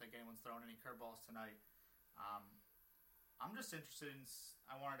imagine. I don't think anyone's throwing any curveballs tonight. I'm just interested in.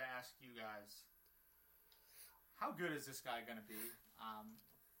 I wanted to ask you guys, how good is this guy going to be?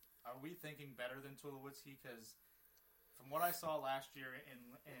 Are we thinking better than Tulowitzki? Because from what I saw last year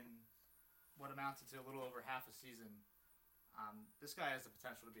in what amounted to a little over half a season, this guy has the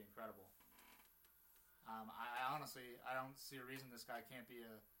potential to be incredible. I honestly, I don't see a reason this guy can't be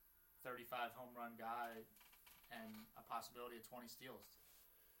a 35 home run guy and a possibility of 20 steals.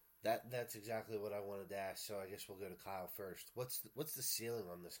 That's exactly what I wanted to ask. So I guess we'll go to Kyle first. What's the ceiling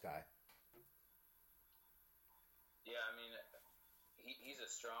on this guy? Yeah, I mean, he's a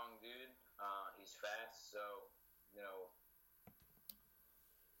strong dude. He's fast, so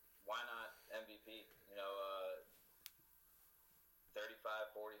why not MVP?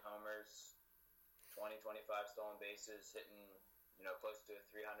 35, 40 homers, 20, 25 stolen bases, hitting close to a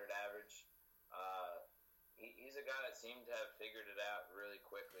 300 average. He's a guy that seemed to have figured it out really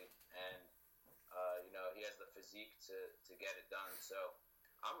quickly, and he has the physique to get it done. So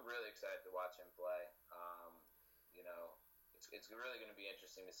I'm really excited to watch him play. It's really going to be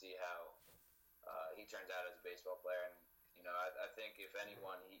interesting to see how he turns out as a baseball player. And I think if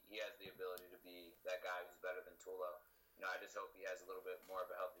anyone, he has the ability to be that guy who's better than Tulo. I just hope he has a little bit more of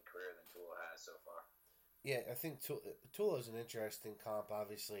a healthy career than Tulo has so far. Yeah, I think Tulo's an interesting comp,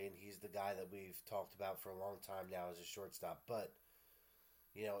 obviously, and he's the guy that we've talked about for a long time now as a shortstop. But,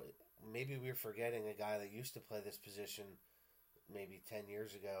 maybe we're forgetting a guy that used to play this position maybe 10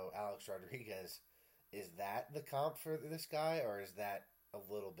 years ago, Alex Rodriguez. Is that the comp for this guy, or is that a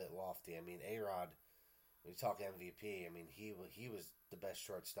little bit lofty? I mean, A-Rod, when you talk MVP, I mean, he was the best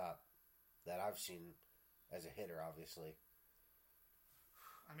shortstop that I've seen as a hitter, obviously.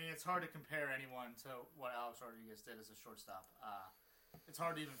 I mean, it's hard to compare anyone to what Alex Rodriguez did as a shortstop. It's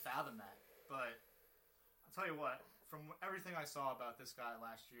hard to even fathom that. But I'll tell you what, from everything I saw about this guy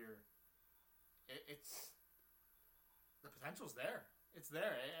last year, it's the potential's there. It's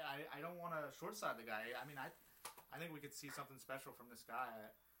there. I don't want to short-side the guy. I mean, I think we could see something special from this guy.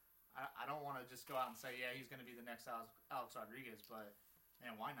 I don't want to just go out and say, yeah, he's going to be the next Alex Rodriguez, but,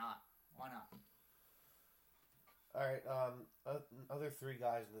 man, why not? Why not? All right, other three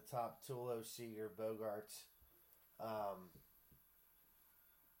guys in the top, Tulo, Seager, Bogaerts,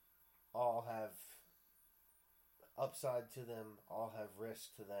 all have upside to them, all have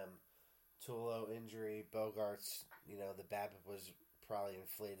risk to them. Tulo, injury, Bogaerts, the BABIP was probably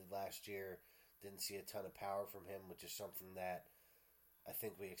inflated last year. Didn't see a ton of power from him, which is something that I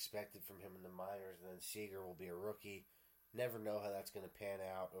think we expected from him in the minors. And then Seager will be a rookie. Never know how that's going to pan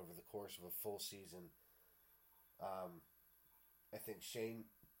out over the course of a full season. I think, Shane,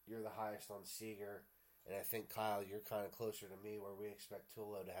 you're the highest on Seager, and I think, Kyle, you're kind of closer to me where we expect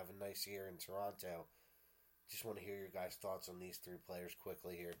Tulo to have a nice year in Toronto. Just want to hear your guys' thoughts on these three players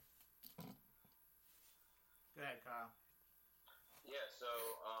quickly here. Go ahead, Kyle. Yeah, so,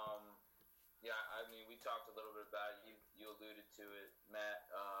 I mean, we talked a little bit about it. You alluded to it, Matt.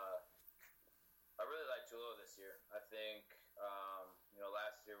 I really like Tulo this year. I think,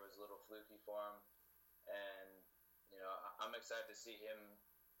 last year was a little fluky for him, and I'm excited to see him,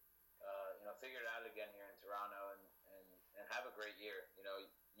 figure it out again here in Toronto and have a great year.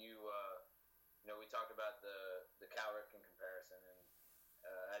 We talked about the Cal Ripken comparison, and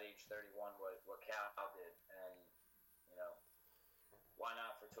at age 31, what Cal did, and why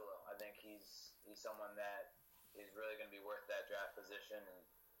not for Tulo? I think he's someone that is really going to be worth that draft position, and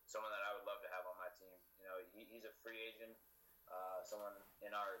someone that I would love to have on my team. He's a free agent, someone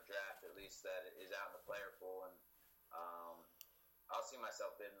in our draft at least that is out in the player pool, and I'll see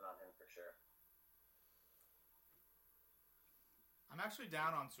myself bidding on him for sure. I'm actually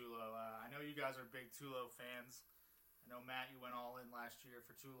down on Tulo. I know you guys are big Tulo fans. I know, Matt, you went all in last year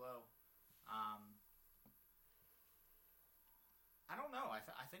for Tulo. I don't know. I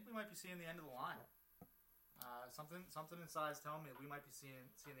think we might be seeing the end of the line. Something inside is telling me we might be seeing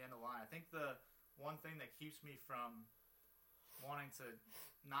the end of the line. I think the one thing that keeps me from wanting to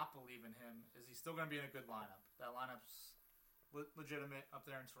not believe in him is he's still going to be in a good lineup. That lineup's legitimate up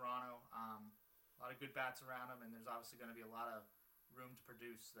there in Toronto. A lot of good bats around him, and there's obviously going to be a lot of room to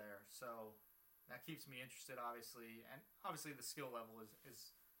produce there. So that keeps me interested, obviously. And obviously the skill level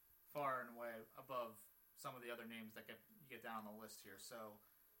is far and away above some of the other names that you get down on the list here. So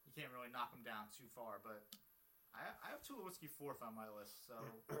you can't really knock him down too far. But I have Tulowitzki fourth on my list. So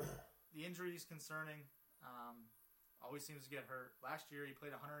the injury is concerning. Always seems to get hurt. Last year he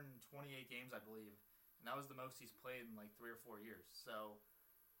played 128 games, I believe. And that was the most he's played in like 3 or 4 years. So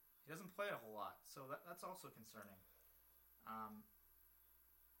he doesn't play a whole lot. So that's also concerning.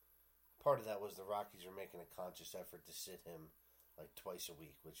 part of that was the Rockies are making a conscious effort to sit him like twice a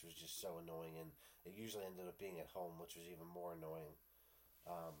week, which was just so annoying, and it usually ended up being at home, which was even more annoying.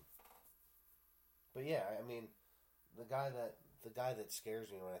 But yeah, I mean, the guy that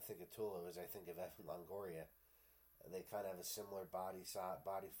scares me when I think of Tulo is I think of Evan Longoria. They kind of have a similar body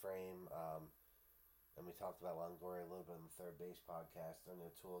frame, and we talked about Longoria a little bit in the third base podcast. I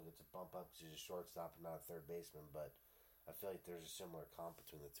know Tulo gets a bump up because he's a shortstop and not a third baseman, but I feel like there's a similar comp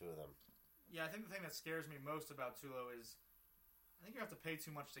between the two of them. Yeah, I think the thing that scares me most about Tulo is I think you have to pay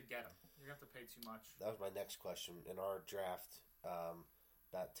too much to get him. You're going to have to pay too much. That was my next question. In our draft,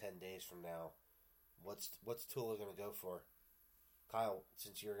 about 10 days from now, what's Tulo going to go for? Kyle,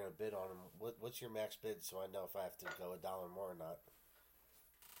 since you're going to bid on him, what's your max bid so I know if I have to go $1 more or not?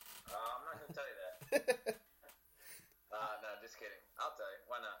 I'm not going to tell you that. No, just kidding. I'll tell you.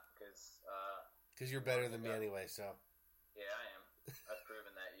 Why not? Because you're better than me anyway, so. Yeah, I am. I've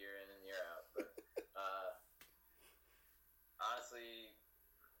proven that year in and year out. But honestly,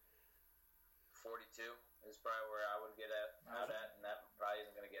 42 is probably where I would get out at, and that probably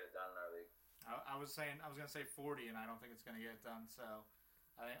isn't going to get it done in our league. I was going to say 40, and I don't think it's going to get it done. So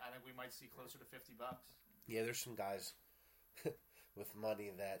I think we might see closer to $50. Yeah, there's some guys with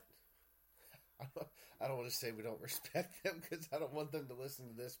money that I don't want to say we don't respect them because I don't want them to listen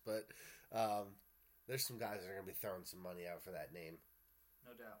to this, but there's some guys that are going to be throwing some money out for that name.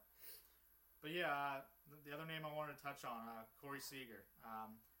 No doubt. But yeah, the other name I wanted to touch on, Corey Seager.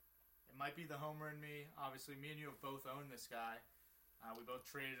 It might be the homer in me. Obviously, me and you have both owned this guy. We both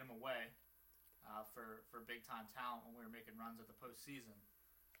traded him away for big-time talent when we were making runs at the postseason.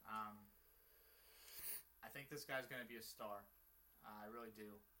 I think this guy's going to be a star. I really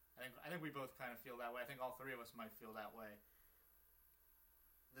do. I think we both kind of feel that way. I think all three of us might feel that way.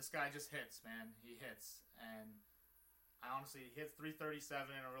 This guy just hits, man. He hits. And I honestly hit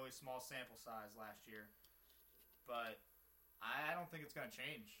 337 in a really small sample size last year. But I don't think it's going to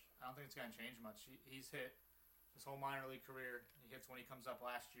change. I don't think it's going to change much. He's hit his whole minor league career. He hits when he comes up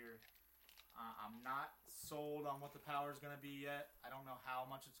last year. I'm not sold on what the power is going to be yet. I don't know how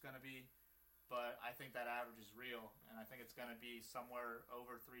much it's going to be, but I think that average is real, and I think it's going to be somewhere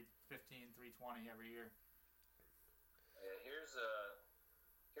over 315, 320 every year. Here's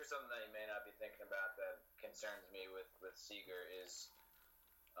something that you may not be thinking about that concerns me with Seager is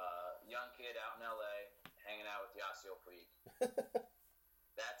young kid out in LA hanging out with Yasiel Puig.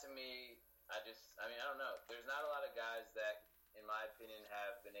 That to me, I don't know. There's not a lot of guys that, in my opinion,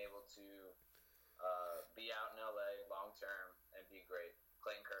 have been able to be out in LA long term and be great.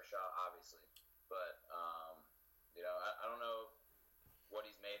 Clayton Kershaw, obviously, but I don't know what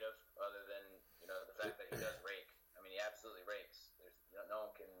he's made of other than the fact that he does rake. I mean, he absolutely rakes. There's no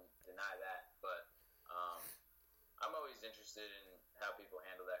one can deny that. But I'm always interested in how people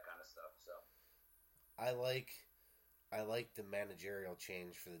handle that kind of stuff. So I like the managerial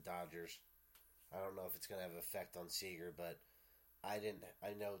change for the Dodgers. I don't know if it's going to have an effect on Seager, but I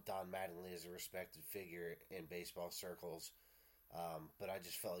know Don Mattingly is a respected figure in baseball circles, but I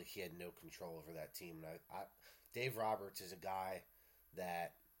just felt like he had no control over that team. And Dave Roberts is a guy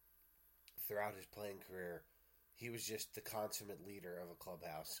that throughout his playing career, he was just the consummate leader of a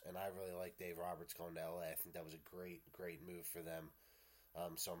clubhouse, and I really like Dave Roberts going to LA. I think that was a great move for them.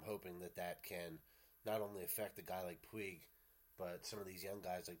 So I'm hoping that can not only affect a guy like Puig, but some of these young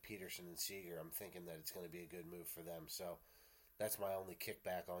guys like Peterson and Seager. I'm thinking that it's going to be a good move for them. So that's my only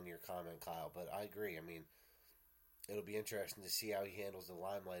kickback on your comment, Kyle. But I agree. I mean, it'll be interesting to see how he handles the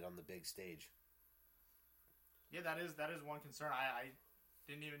limelight on the big stage. Yeah, that is one concern. I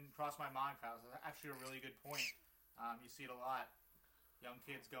didn't even cross my mind, Kyle. It's actually a really good point. You see it a lot. Young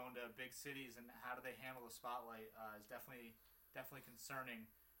kids going to big cities, and how do they handle the spotlight is definitely concerning.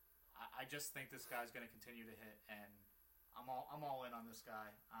 I just think this guy's going to continue to hit, and I'm all in on this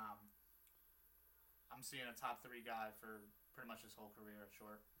guy. I'm seeing a top 3 guy for pretty much his whole career at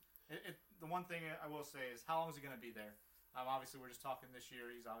short. The one thing I will say is, how long is he going to be there? Obviously, we're just talking this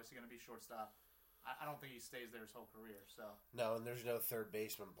year. He's obviously going to be shortstop. I don't think he stays there his whole career. So no, and there's no third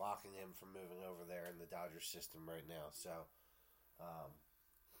baseman blocking him from moving over there in the Dodgers system right now. So,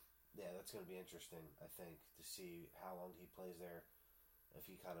 yeah, that's going to be interesting, I think, to see how long he plays there, if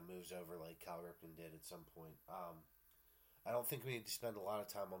he kind of moves over like Cal Ripken did at some point. I don't think we need to spend a lot of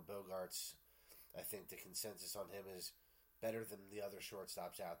time on Bogaerts. I think the consensus on him is better than the other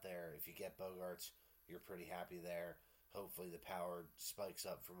shortstops out there. If you get Bogaerts, you're pretty happy there. Hopefully the power spikes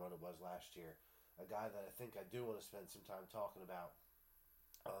up from what it was last year. A guy that I think I do want to spend some time talking about,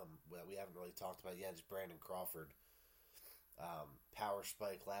 that we haven't really talked about yet, is Brandon Crawford. Power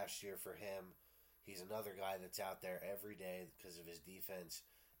spike last year for him. He's another guy that's out there every day because of his defense,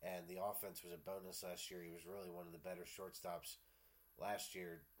 and the offense was a bonus last year. He was really one of the better shortstops last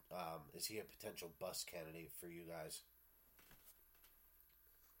year. Is he a potential bust candidate for you guys?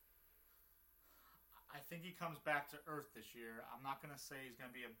 I think he comes back to earth this year. I'm not going to say he's going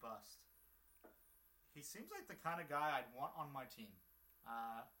to be a bust. He seems like the kind of guy I'd want on my team,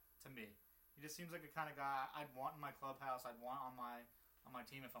 to me. He just seems like the kind of guy I'd want in my clubhouse, I'd want on my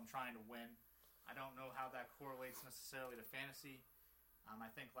team if I'm trying to win. I don't know how that correlates necessarily to fantasy.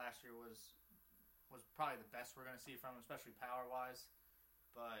 I think last year was probably the best we're going to see from him, especially power-wise.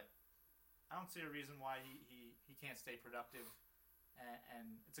 But I don't see a reason why he can't stay productive.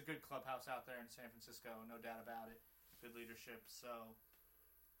 And it's a good clubhouse out there in San Francisco, no doubt about it. Good leadership. So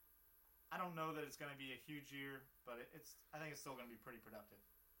I don't know that it's going to be a huge year, but I think it's still going to be pretty productive.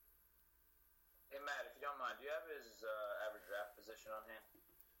 Hey, Matt, if you don't mind, do you have his average draft position on hand?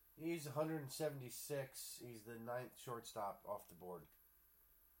 He's 176. He's the 9th shortstop off the board.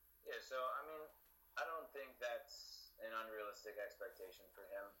 Yeah, so, I mean, I don't think that's an unrealistic expectation for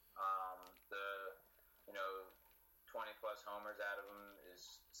him. 20-plus homers out of him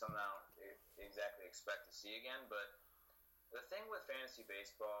is something I don't exactly expect to see again. But the thing with fantasy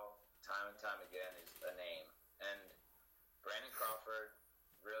baseball, time and time again, is a name. And Brandon Crawford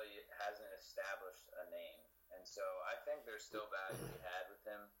really hasn't established a name. And so I think there's still value to be had with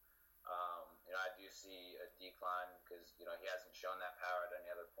him. I do see a decline because, he hasn't shown that power at any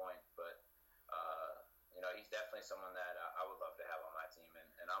other point. But, he's definitely someone that I would love to have on my team.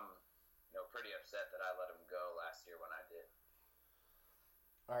 And I'm pretty upset that I let him go last year when I did.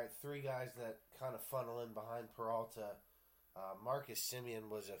 All right, 3 guys that kind of funnel in behind Peralta. Marcus Semien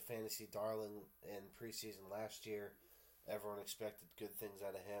was a fantasy darling in preseason last year. Everyone expected good things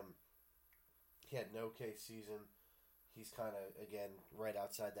out of him. He had an okay season. He's kind of, again, right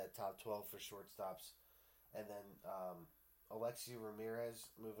outside that top 12 for shortstops. And then Alexi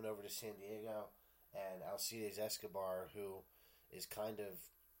Ramirez moving over to San Diego, and Alcides Escobar, who is kind of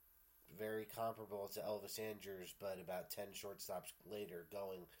very comparable to Elvis Andrews, but about 10 shortstops later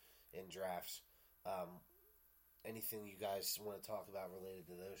going in drafts. Anything you guys want to talk about related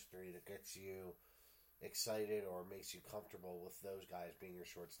to those 3 that gets you excited or makes you comfortable with those guys being your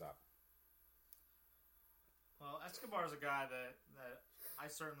shortstop? Well, Escobar is a guy that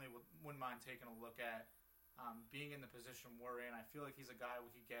I certainly wouldn't mind taking a look at. Being in the position we're in, I feel like he's a guy we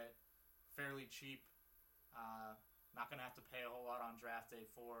could get fairly cheap. Not going to have to pay a whole lot on draft day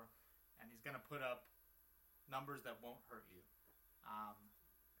for. And he's going to put up numbers that won't hurt you.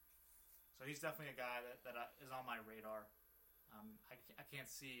 So he's definitely a guy that is on my radar. I can't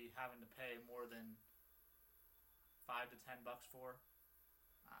see having to pay more than $5 to $10 for.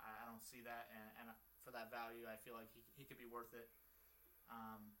 I don't see that, and for that value, I feel like he could be worth it.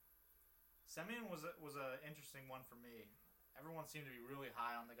 Semien was an interesting one for me. Everyone seemed to be really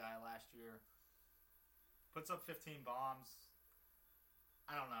high on the guy last year. Puts up 15 bombs.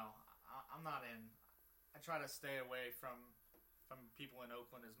 I don't know. I'm not in. I try to stay away from people in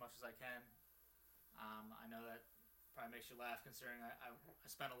Oakland as much as I can. I know that probably makes you laugh considering I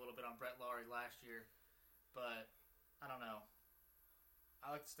spent a little bit on Brett Laurie last year, but I don't know. I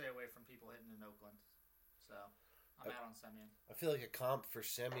like to stay away from people hitting in Oakland, so I'm out on Semien. I feel like a comp for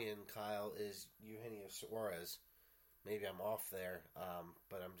Semien, Kyle, is Eugenio Suarez. Maybe I'm off there,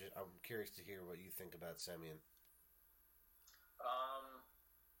 but I'm curious to hear what you think about Semien.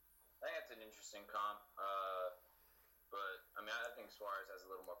 I think that's an interesting comp, but I mean, I think Suarez has a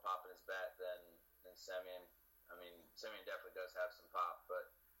little more pop in his bat than Semien. I mean, Semien definitely does have some pop,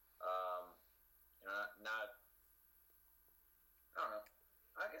 but not. I don't know.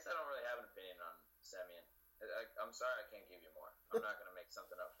 I guess I don't really have an opinion on Semien. I'm sorry, I can't give you more. I'm not going to make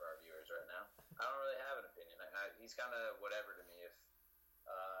something up for our viewers right now. I don't really have an opinion. He's kind of whatever to me. If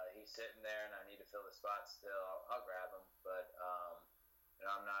he's sitting there and I need to fill the spot still, I'll grab him. But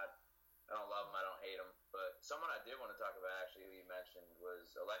I'm not. I don't love him. I don't hate him. But someone I did want to talk about, actually, who you mentioned,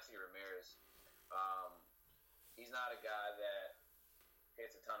 was Alexi Ramirez. He's not a guy that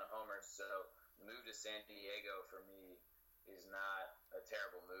hits a ton of homers, so the move to San Diego for me is not a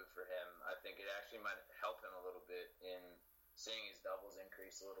terrible move for him. I think it actually might help him a little bit in seeing his doubles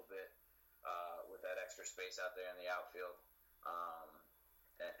increase a little bit with that extra space out there in the outfield.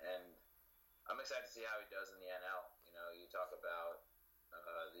 And I'm excited to see how he does in the NL. You talk about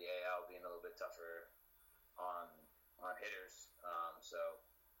the AL being a little bit tougher on hitters, so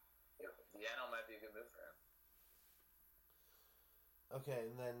the NL might be a good move for him. Okay,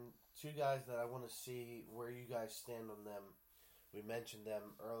 and then 2 guys that I want to see where you guys stand on them. We mentioned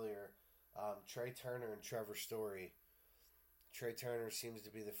them earlier. Trey Turner and Trevor Story. Trey Turner seems to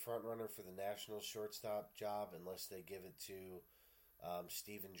be the front runner for the Nationals shortstop job unless they give it to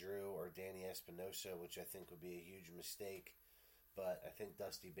Steven Drew or Danny Espinosa, which I think would be a huge mistake. But I think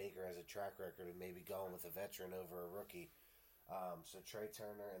Dusty Baker has a track record of maybe going with a veteran over a rookie. So Trey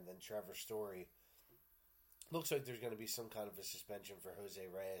Turner and then Trevor Story. Looks like there's going to be some kind of a suspension for Jose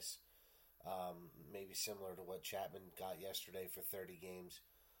Reyes. Maybe similar to what Chapman got yesterday for 30 games.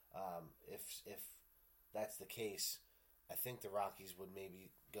 If that's the case, I think the Rockies would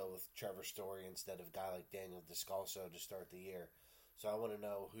maybe go with Trevor Story instead of a guy like Daniel Descalso to start the year. So I want to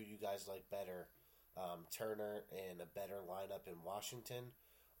know who you guys like better, Turner in a better lineup in Washington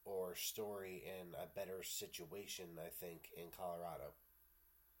or Story in a better situation, I think, in Colorado.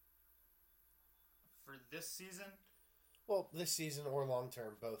 For this season? Well, this season or long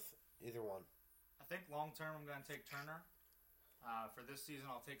term, both. Either one. I think long term I'm going to take Turner. For this season,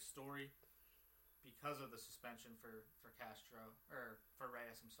 I'll take Story because of the suspension for Castro, or for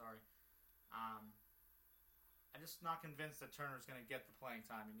Reyes, I'm sorry. I'm just not convinced that Turner's going to get the playing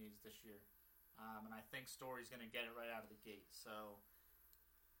time he needs this year. And I think Story's going to get it right out of the gate. So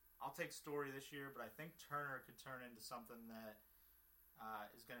I'll take Story this year, but I think Turner could turn into something that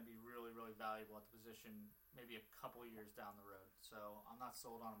is going to be really, really valuable at the position maybe a couple years down the road. So I'm not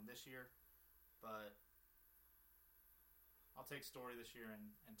sold on him this year, but I'll take Story this year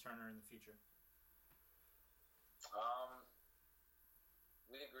and Turner in the future.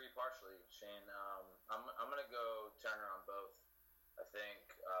 We agree partially, Shane. I'm going to go Turner on both. I think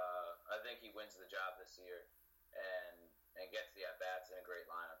he wins the job this year and gets the at bats in a great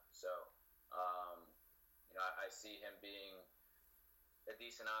lineup. So I see him being a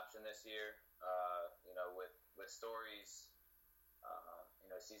decent option this year. With Story's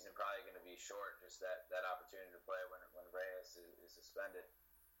season probably going to be short, just that opportunity to play when Reyes is suspended.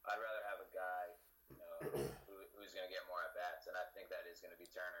 I'd rather have a guy who's going to get more at bats, and I think that is going to be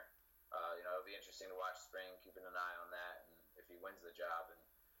Turner. It'll be interesting to watch spring, keeping an eye on that, and if he wins the job. And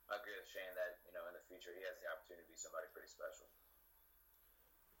I agree with Shane that in the future he has the opportunity to be somebody pretty special.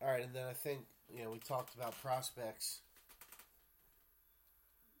 All right, and then I think we talked about prospects.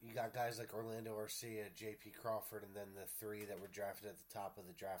 You got guys like Orlando Arcia, J.P. Crawford, and then the three that were drafted at the top of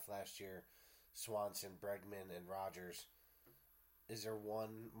the draft last year, Swanson, Bregman, and Rogers. Is there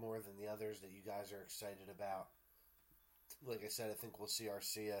one more than the others that you guys are excited about? Like I said, I think we'll see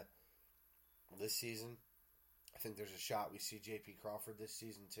Arcia this season. I think there's a shot we see J.P. Crawford this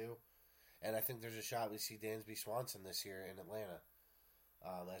season too. And I think there's a shot we see Dansby Swanson this year in Atlanta,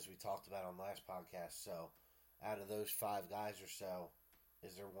 as we talked about on last podcast. So out of those five guys or so,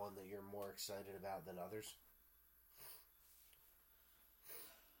 is there one that you're more excited about than others?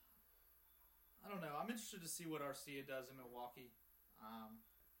 I don't know. I'm interested to see what Arcia does in Milwaukee.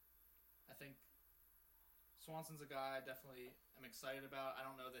 I think Swanson's a guy I definitely am excited about. I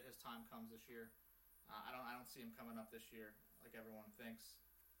don't know that his time comes this year. I don't see him coming up this year like everyone thinks.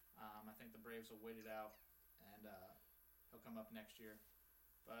 I think the Braves will wait it out, and he'll come up next year.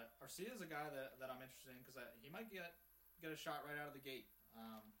 But Arcia is a guy that I'm interested in because he might get a shot right out of the gate.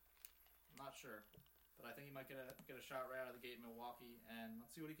 I'm not sure, but I think he might get a shot right out of the gate in Milwaukee, and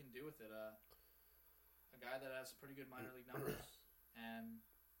let's see what he can do with it. A guy that has pretty good minor league numbers, and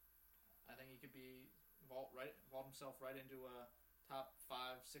I think he could vault himself right into a top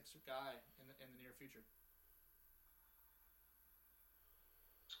 5-6 guy in the near future.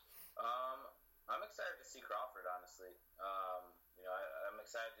 I'm excited to see Crawford, honestly. I'm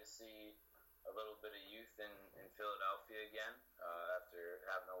excited to see a little bit of youth in Philadelphia again after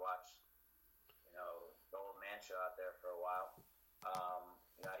having to watch, the old man show out there for a while.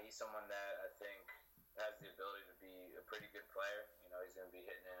 He's someone that I think has the ability to be a pretty good player. He's going to be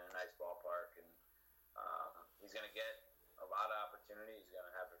hitting in a nice ballpark, and he's going to get a lot of opportunity. He's going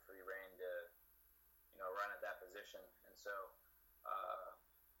to have a free reign to, run at that position. And so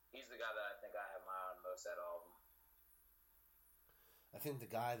he's the guy that I think I have my eye on most out of all of them. I think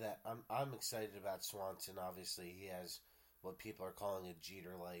the guy that I'm excited about, Swanson, obviously, he has what people are calling a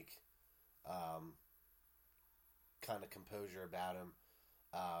Jeter-like kind of composure about him.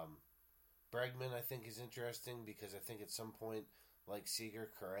 Bregman, I think, is interesting because I think at some point, like Seager,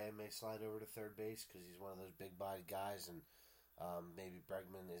 Correa may slide over to third base because he's one of those big-bodied guys, and maybe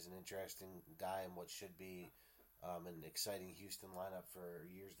Bregman is an interesting guy in what should be an exciting Houston lineup for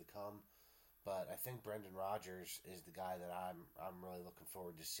years to come. But I think Brendan Rodgers is the guy that I'm really looking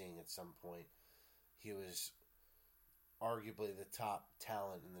forward to seeing at some point. He was arguably the top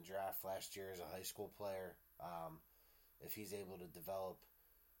talent in the draft last year as a high school player. If he's able to develop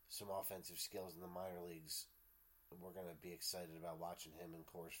some offensive skills in the minor leagues, we're going to be excited about watching him in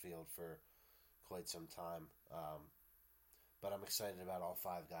Coors Field for quite some time. But I'm excited about all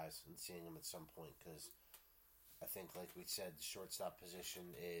five guys and seeing them at some point because I think, like we said, the shortstop position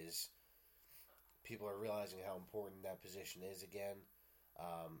is, people are realizing how important that position is again,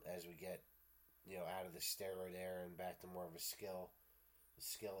 as we get, out of the steroid era and back to more of a skill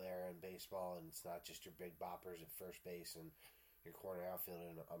era in baseball, and it's not just your big boppers at first base and your corner outfielder.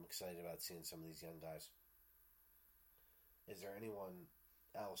 And I'm excited about seeing some of these young guys. Is there anyone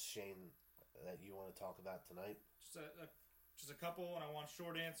else, Shane, that you want to talk about tonight? Just a couple, and I want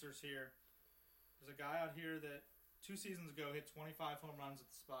short answers here. There's a guy out here that 2 seasons ago hit 25 home runs at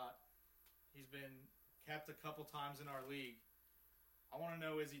the spot. He's been kept a couple times in our league. I want to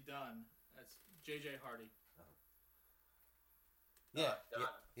know, is he done? That's J.J. Hardy. Done.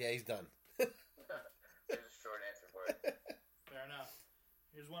 Yeah, he's done. There's a short answer for it. Fair enough.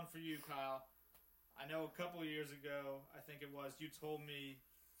 Here's one for you, Kyle. I know a couple of years ago, I think it was, you told me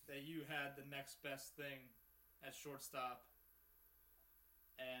that you had the next best thing at shortstop,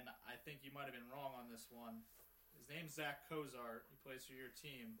 and I think you might have been wrong on this one. His name's Zach Cozart. He plays for your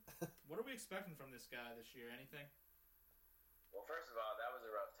team. What are we expecting from this guy this year? Anything? Well, first of all, that was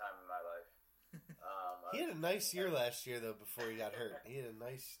a rough time in my life. He had a nice year last year, though, before he got hurt. He had a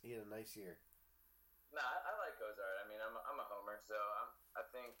nice year. Nah, I like Cozart. I mean, I'm a homer, so I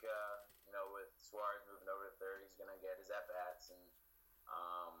think with Suarez moving over to third, he's gonna get his at bats, and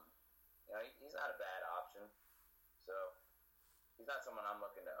he's not a bad option. So he's not someone I'm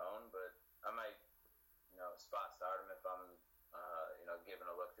looking to own, but I might spot start him if I'm giving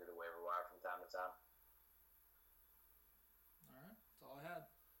a look through the waiver wire from time to time. All right, that's all I had.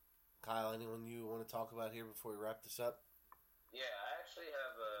 Kyle, anyone you want to talk about here before we wrap this up? Yeah, I actually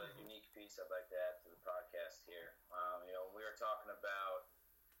have a unique piece I'd like to add to the podcast here. We were talking about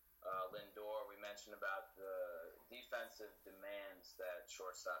Lindor. We mentioned about the defensive demands that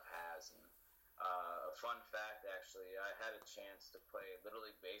shortstop has. And a fun fact, actually, I had a chance to play Little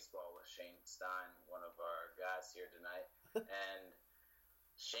League Baseball with Shane Stein, one of our guys here tonight. And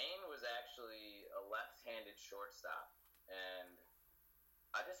Shane was actually a left-handed shortstop. And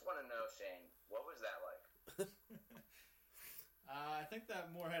I just want to know, Shane, what was that like? I think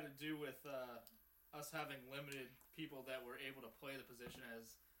that more had to do with us having limited people that were able to play the position,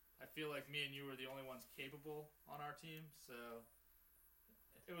 as I feel like me and you were the only ones capable on our team. So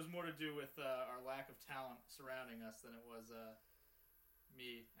it was more to do with our lack of talent surrounding us than it was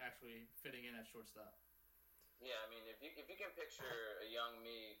me actually fitting in at shortstop. Yeah, I mean, if you can picture a young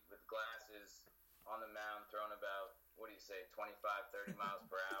me with glasses on the mound throwing about, 25, 30 miles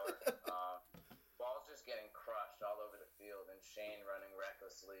per hour. Ball's just getting crushed all over the field, and Shane running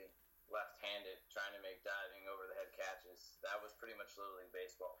recklessly, left-handed, trying to make diving over-the-head catches. That was pretty much Little League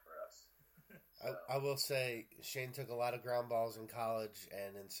Baseball for us. So. I will say, Shane took a lot of ground balls in college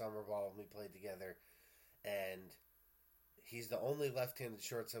and in summer ball when we played together, and he's the only left-handed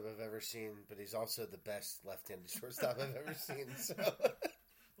shortstop I've ever seen, but he's also the best left-handed shortstop I've ever seen. So.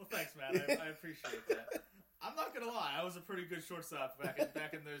 Well, thanks, Matt. I appreciate that. I'm not gonna lie, I was a pretty good shortstop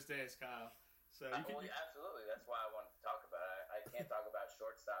back in those days, Kyle. So absolutely. That's why I wanted to talk about it. I can't talk about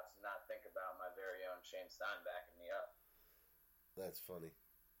shortstops and not think about my very own Shane Stein backing me up. That's funny.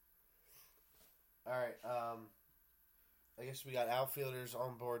 All right. I guess we got outfielders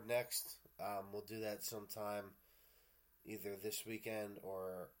on board next. We'll do that sometime, either this weekend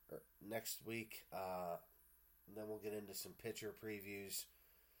or next week. Then we'll get into some pitcher previews.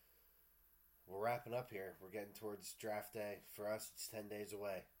 We're wrapping up here. We're getting towards draft day. For us, it's 10 days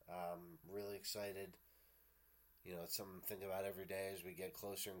away. Really excited. It's something to think about every day as we get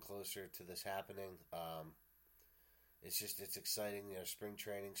closer and closer to this happening. It's exciting. Spring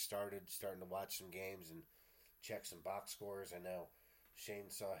training starting to watch some games and check some box scores. I know Shane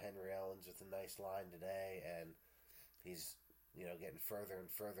saw Henry Ellens with a nice line today, and he's, getting further and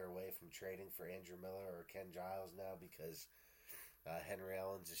further away from trading for Andrew Miller or Ken Giles now because Henry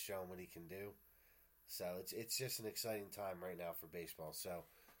Ellens is showing what he can do. So it's just an exciting time right now for baseball. So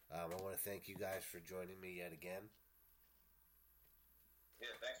I want to thank you guys for joining me yet again.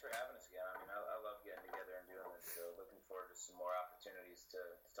 Yeah, thanks for having us again. I mean, I love getting together and doing this. So looking forward to some more opportunities to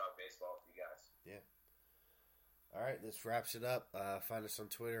talk baseball with you guys. Yeah. All right, this wraps it up. Find us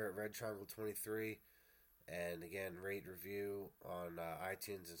on Twitter at Red Triangle 23. And again, rate, review on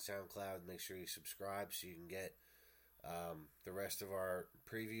iTunes and SoundCloud. Make sure you subscribe so you can get the rest of our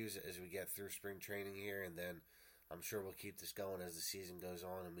previews as we get through spring training here, and then I'm sure we'll keep this going as the season goes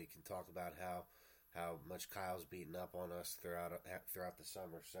on, and we can talk about how much Kyle's beaten up on us throughout the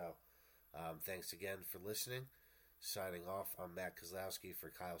summer. So thanks again for listening. Signing off, I'm Matt Kozlowski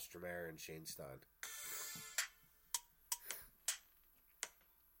for Kyle Stromera and Shane Stein.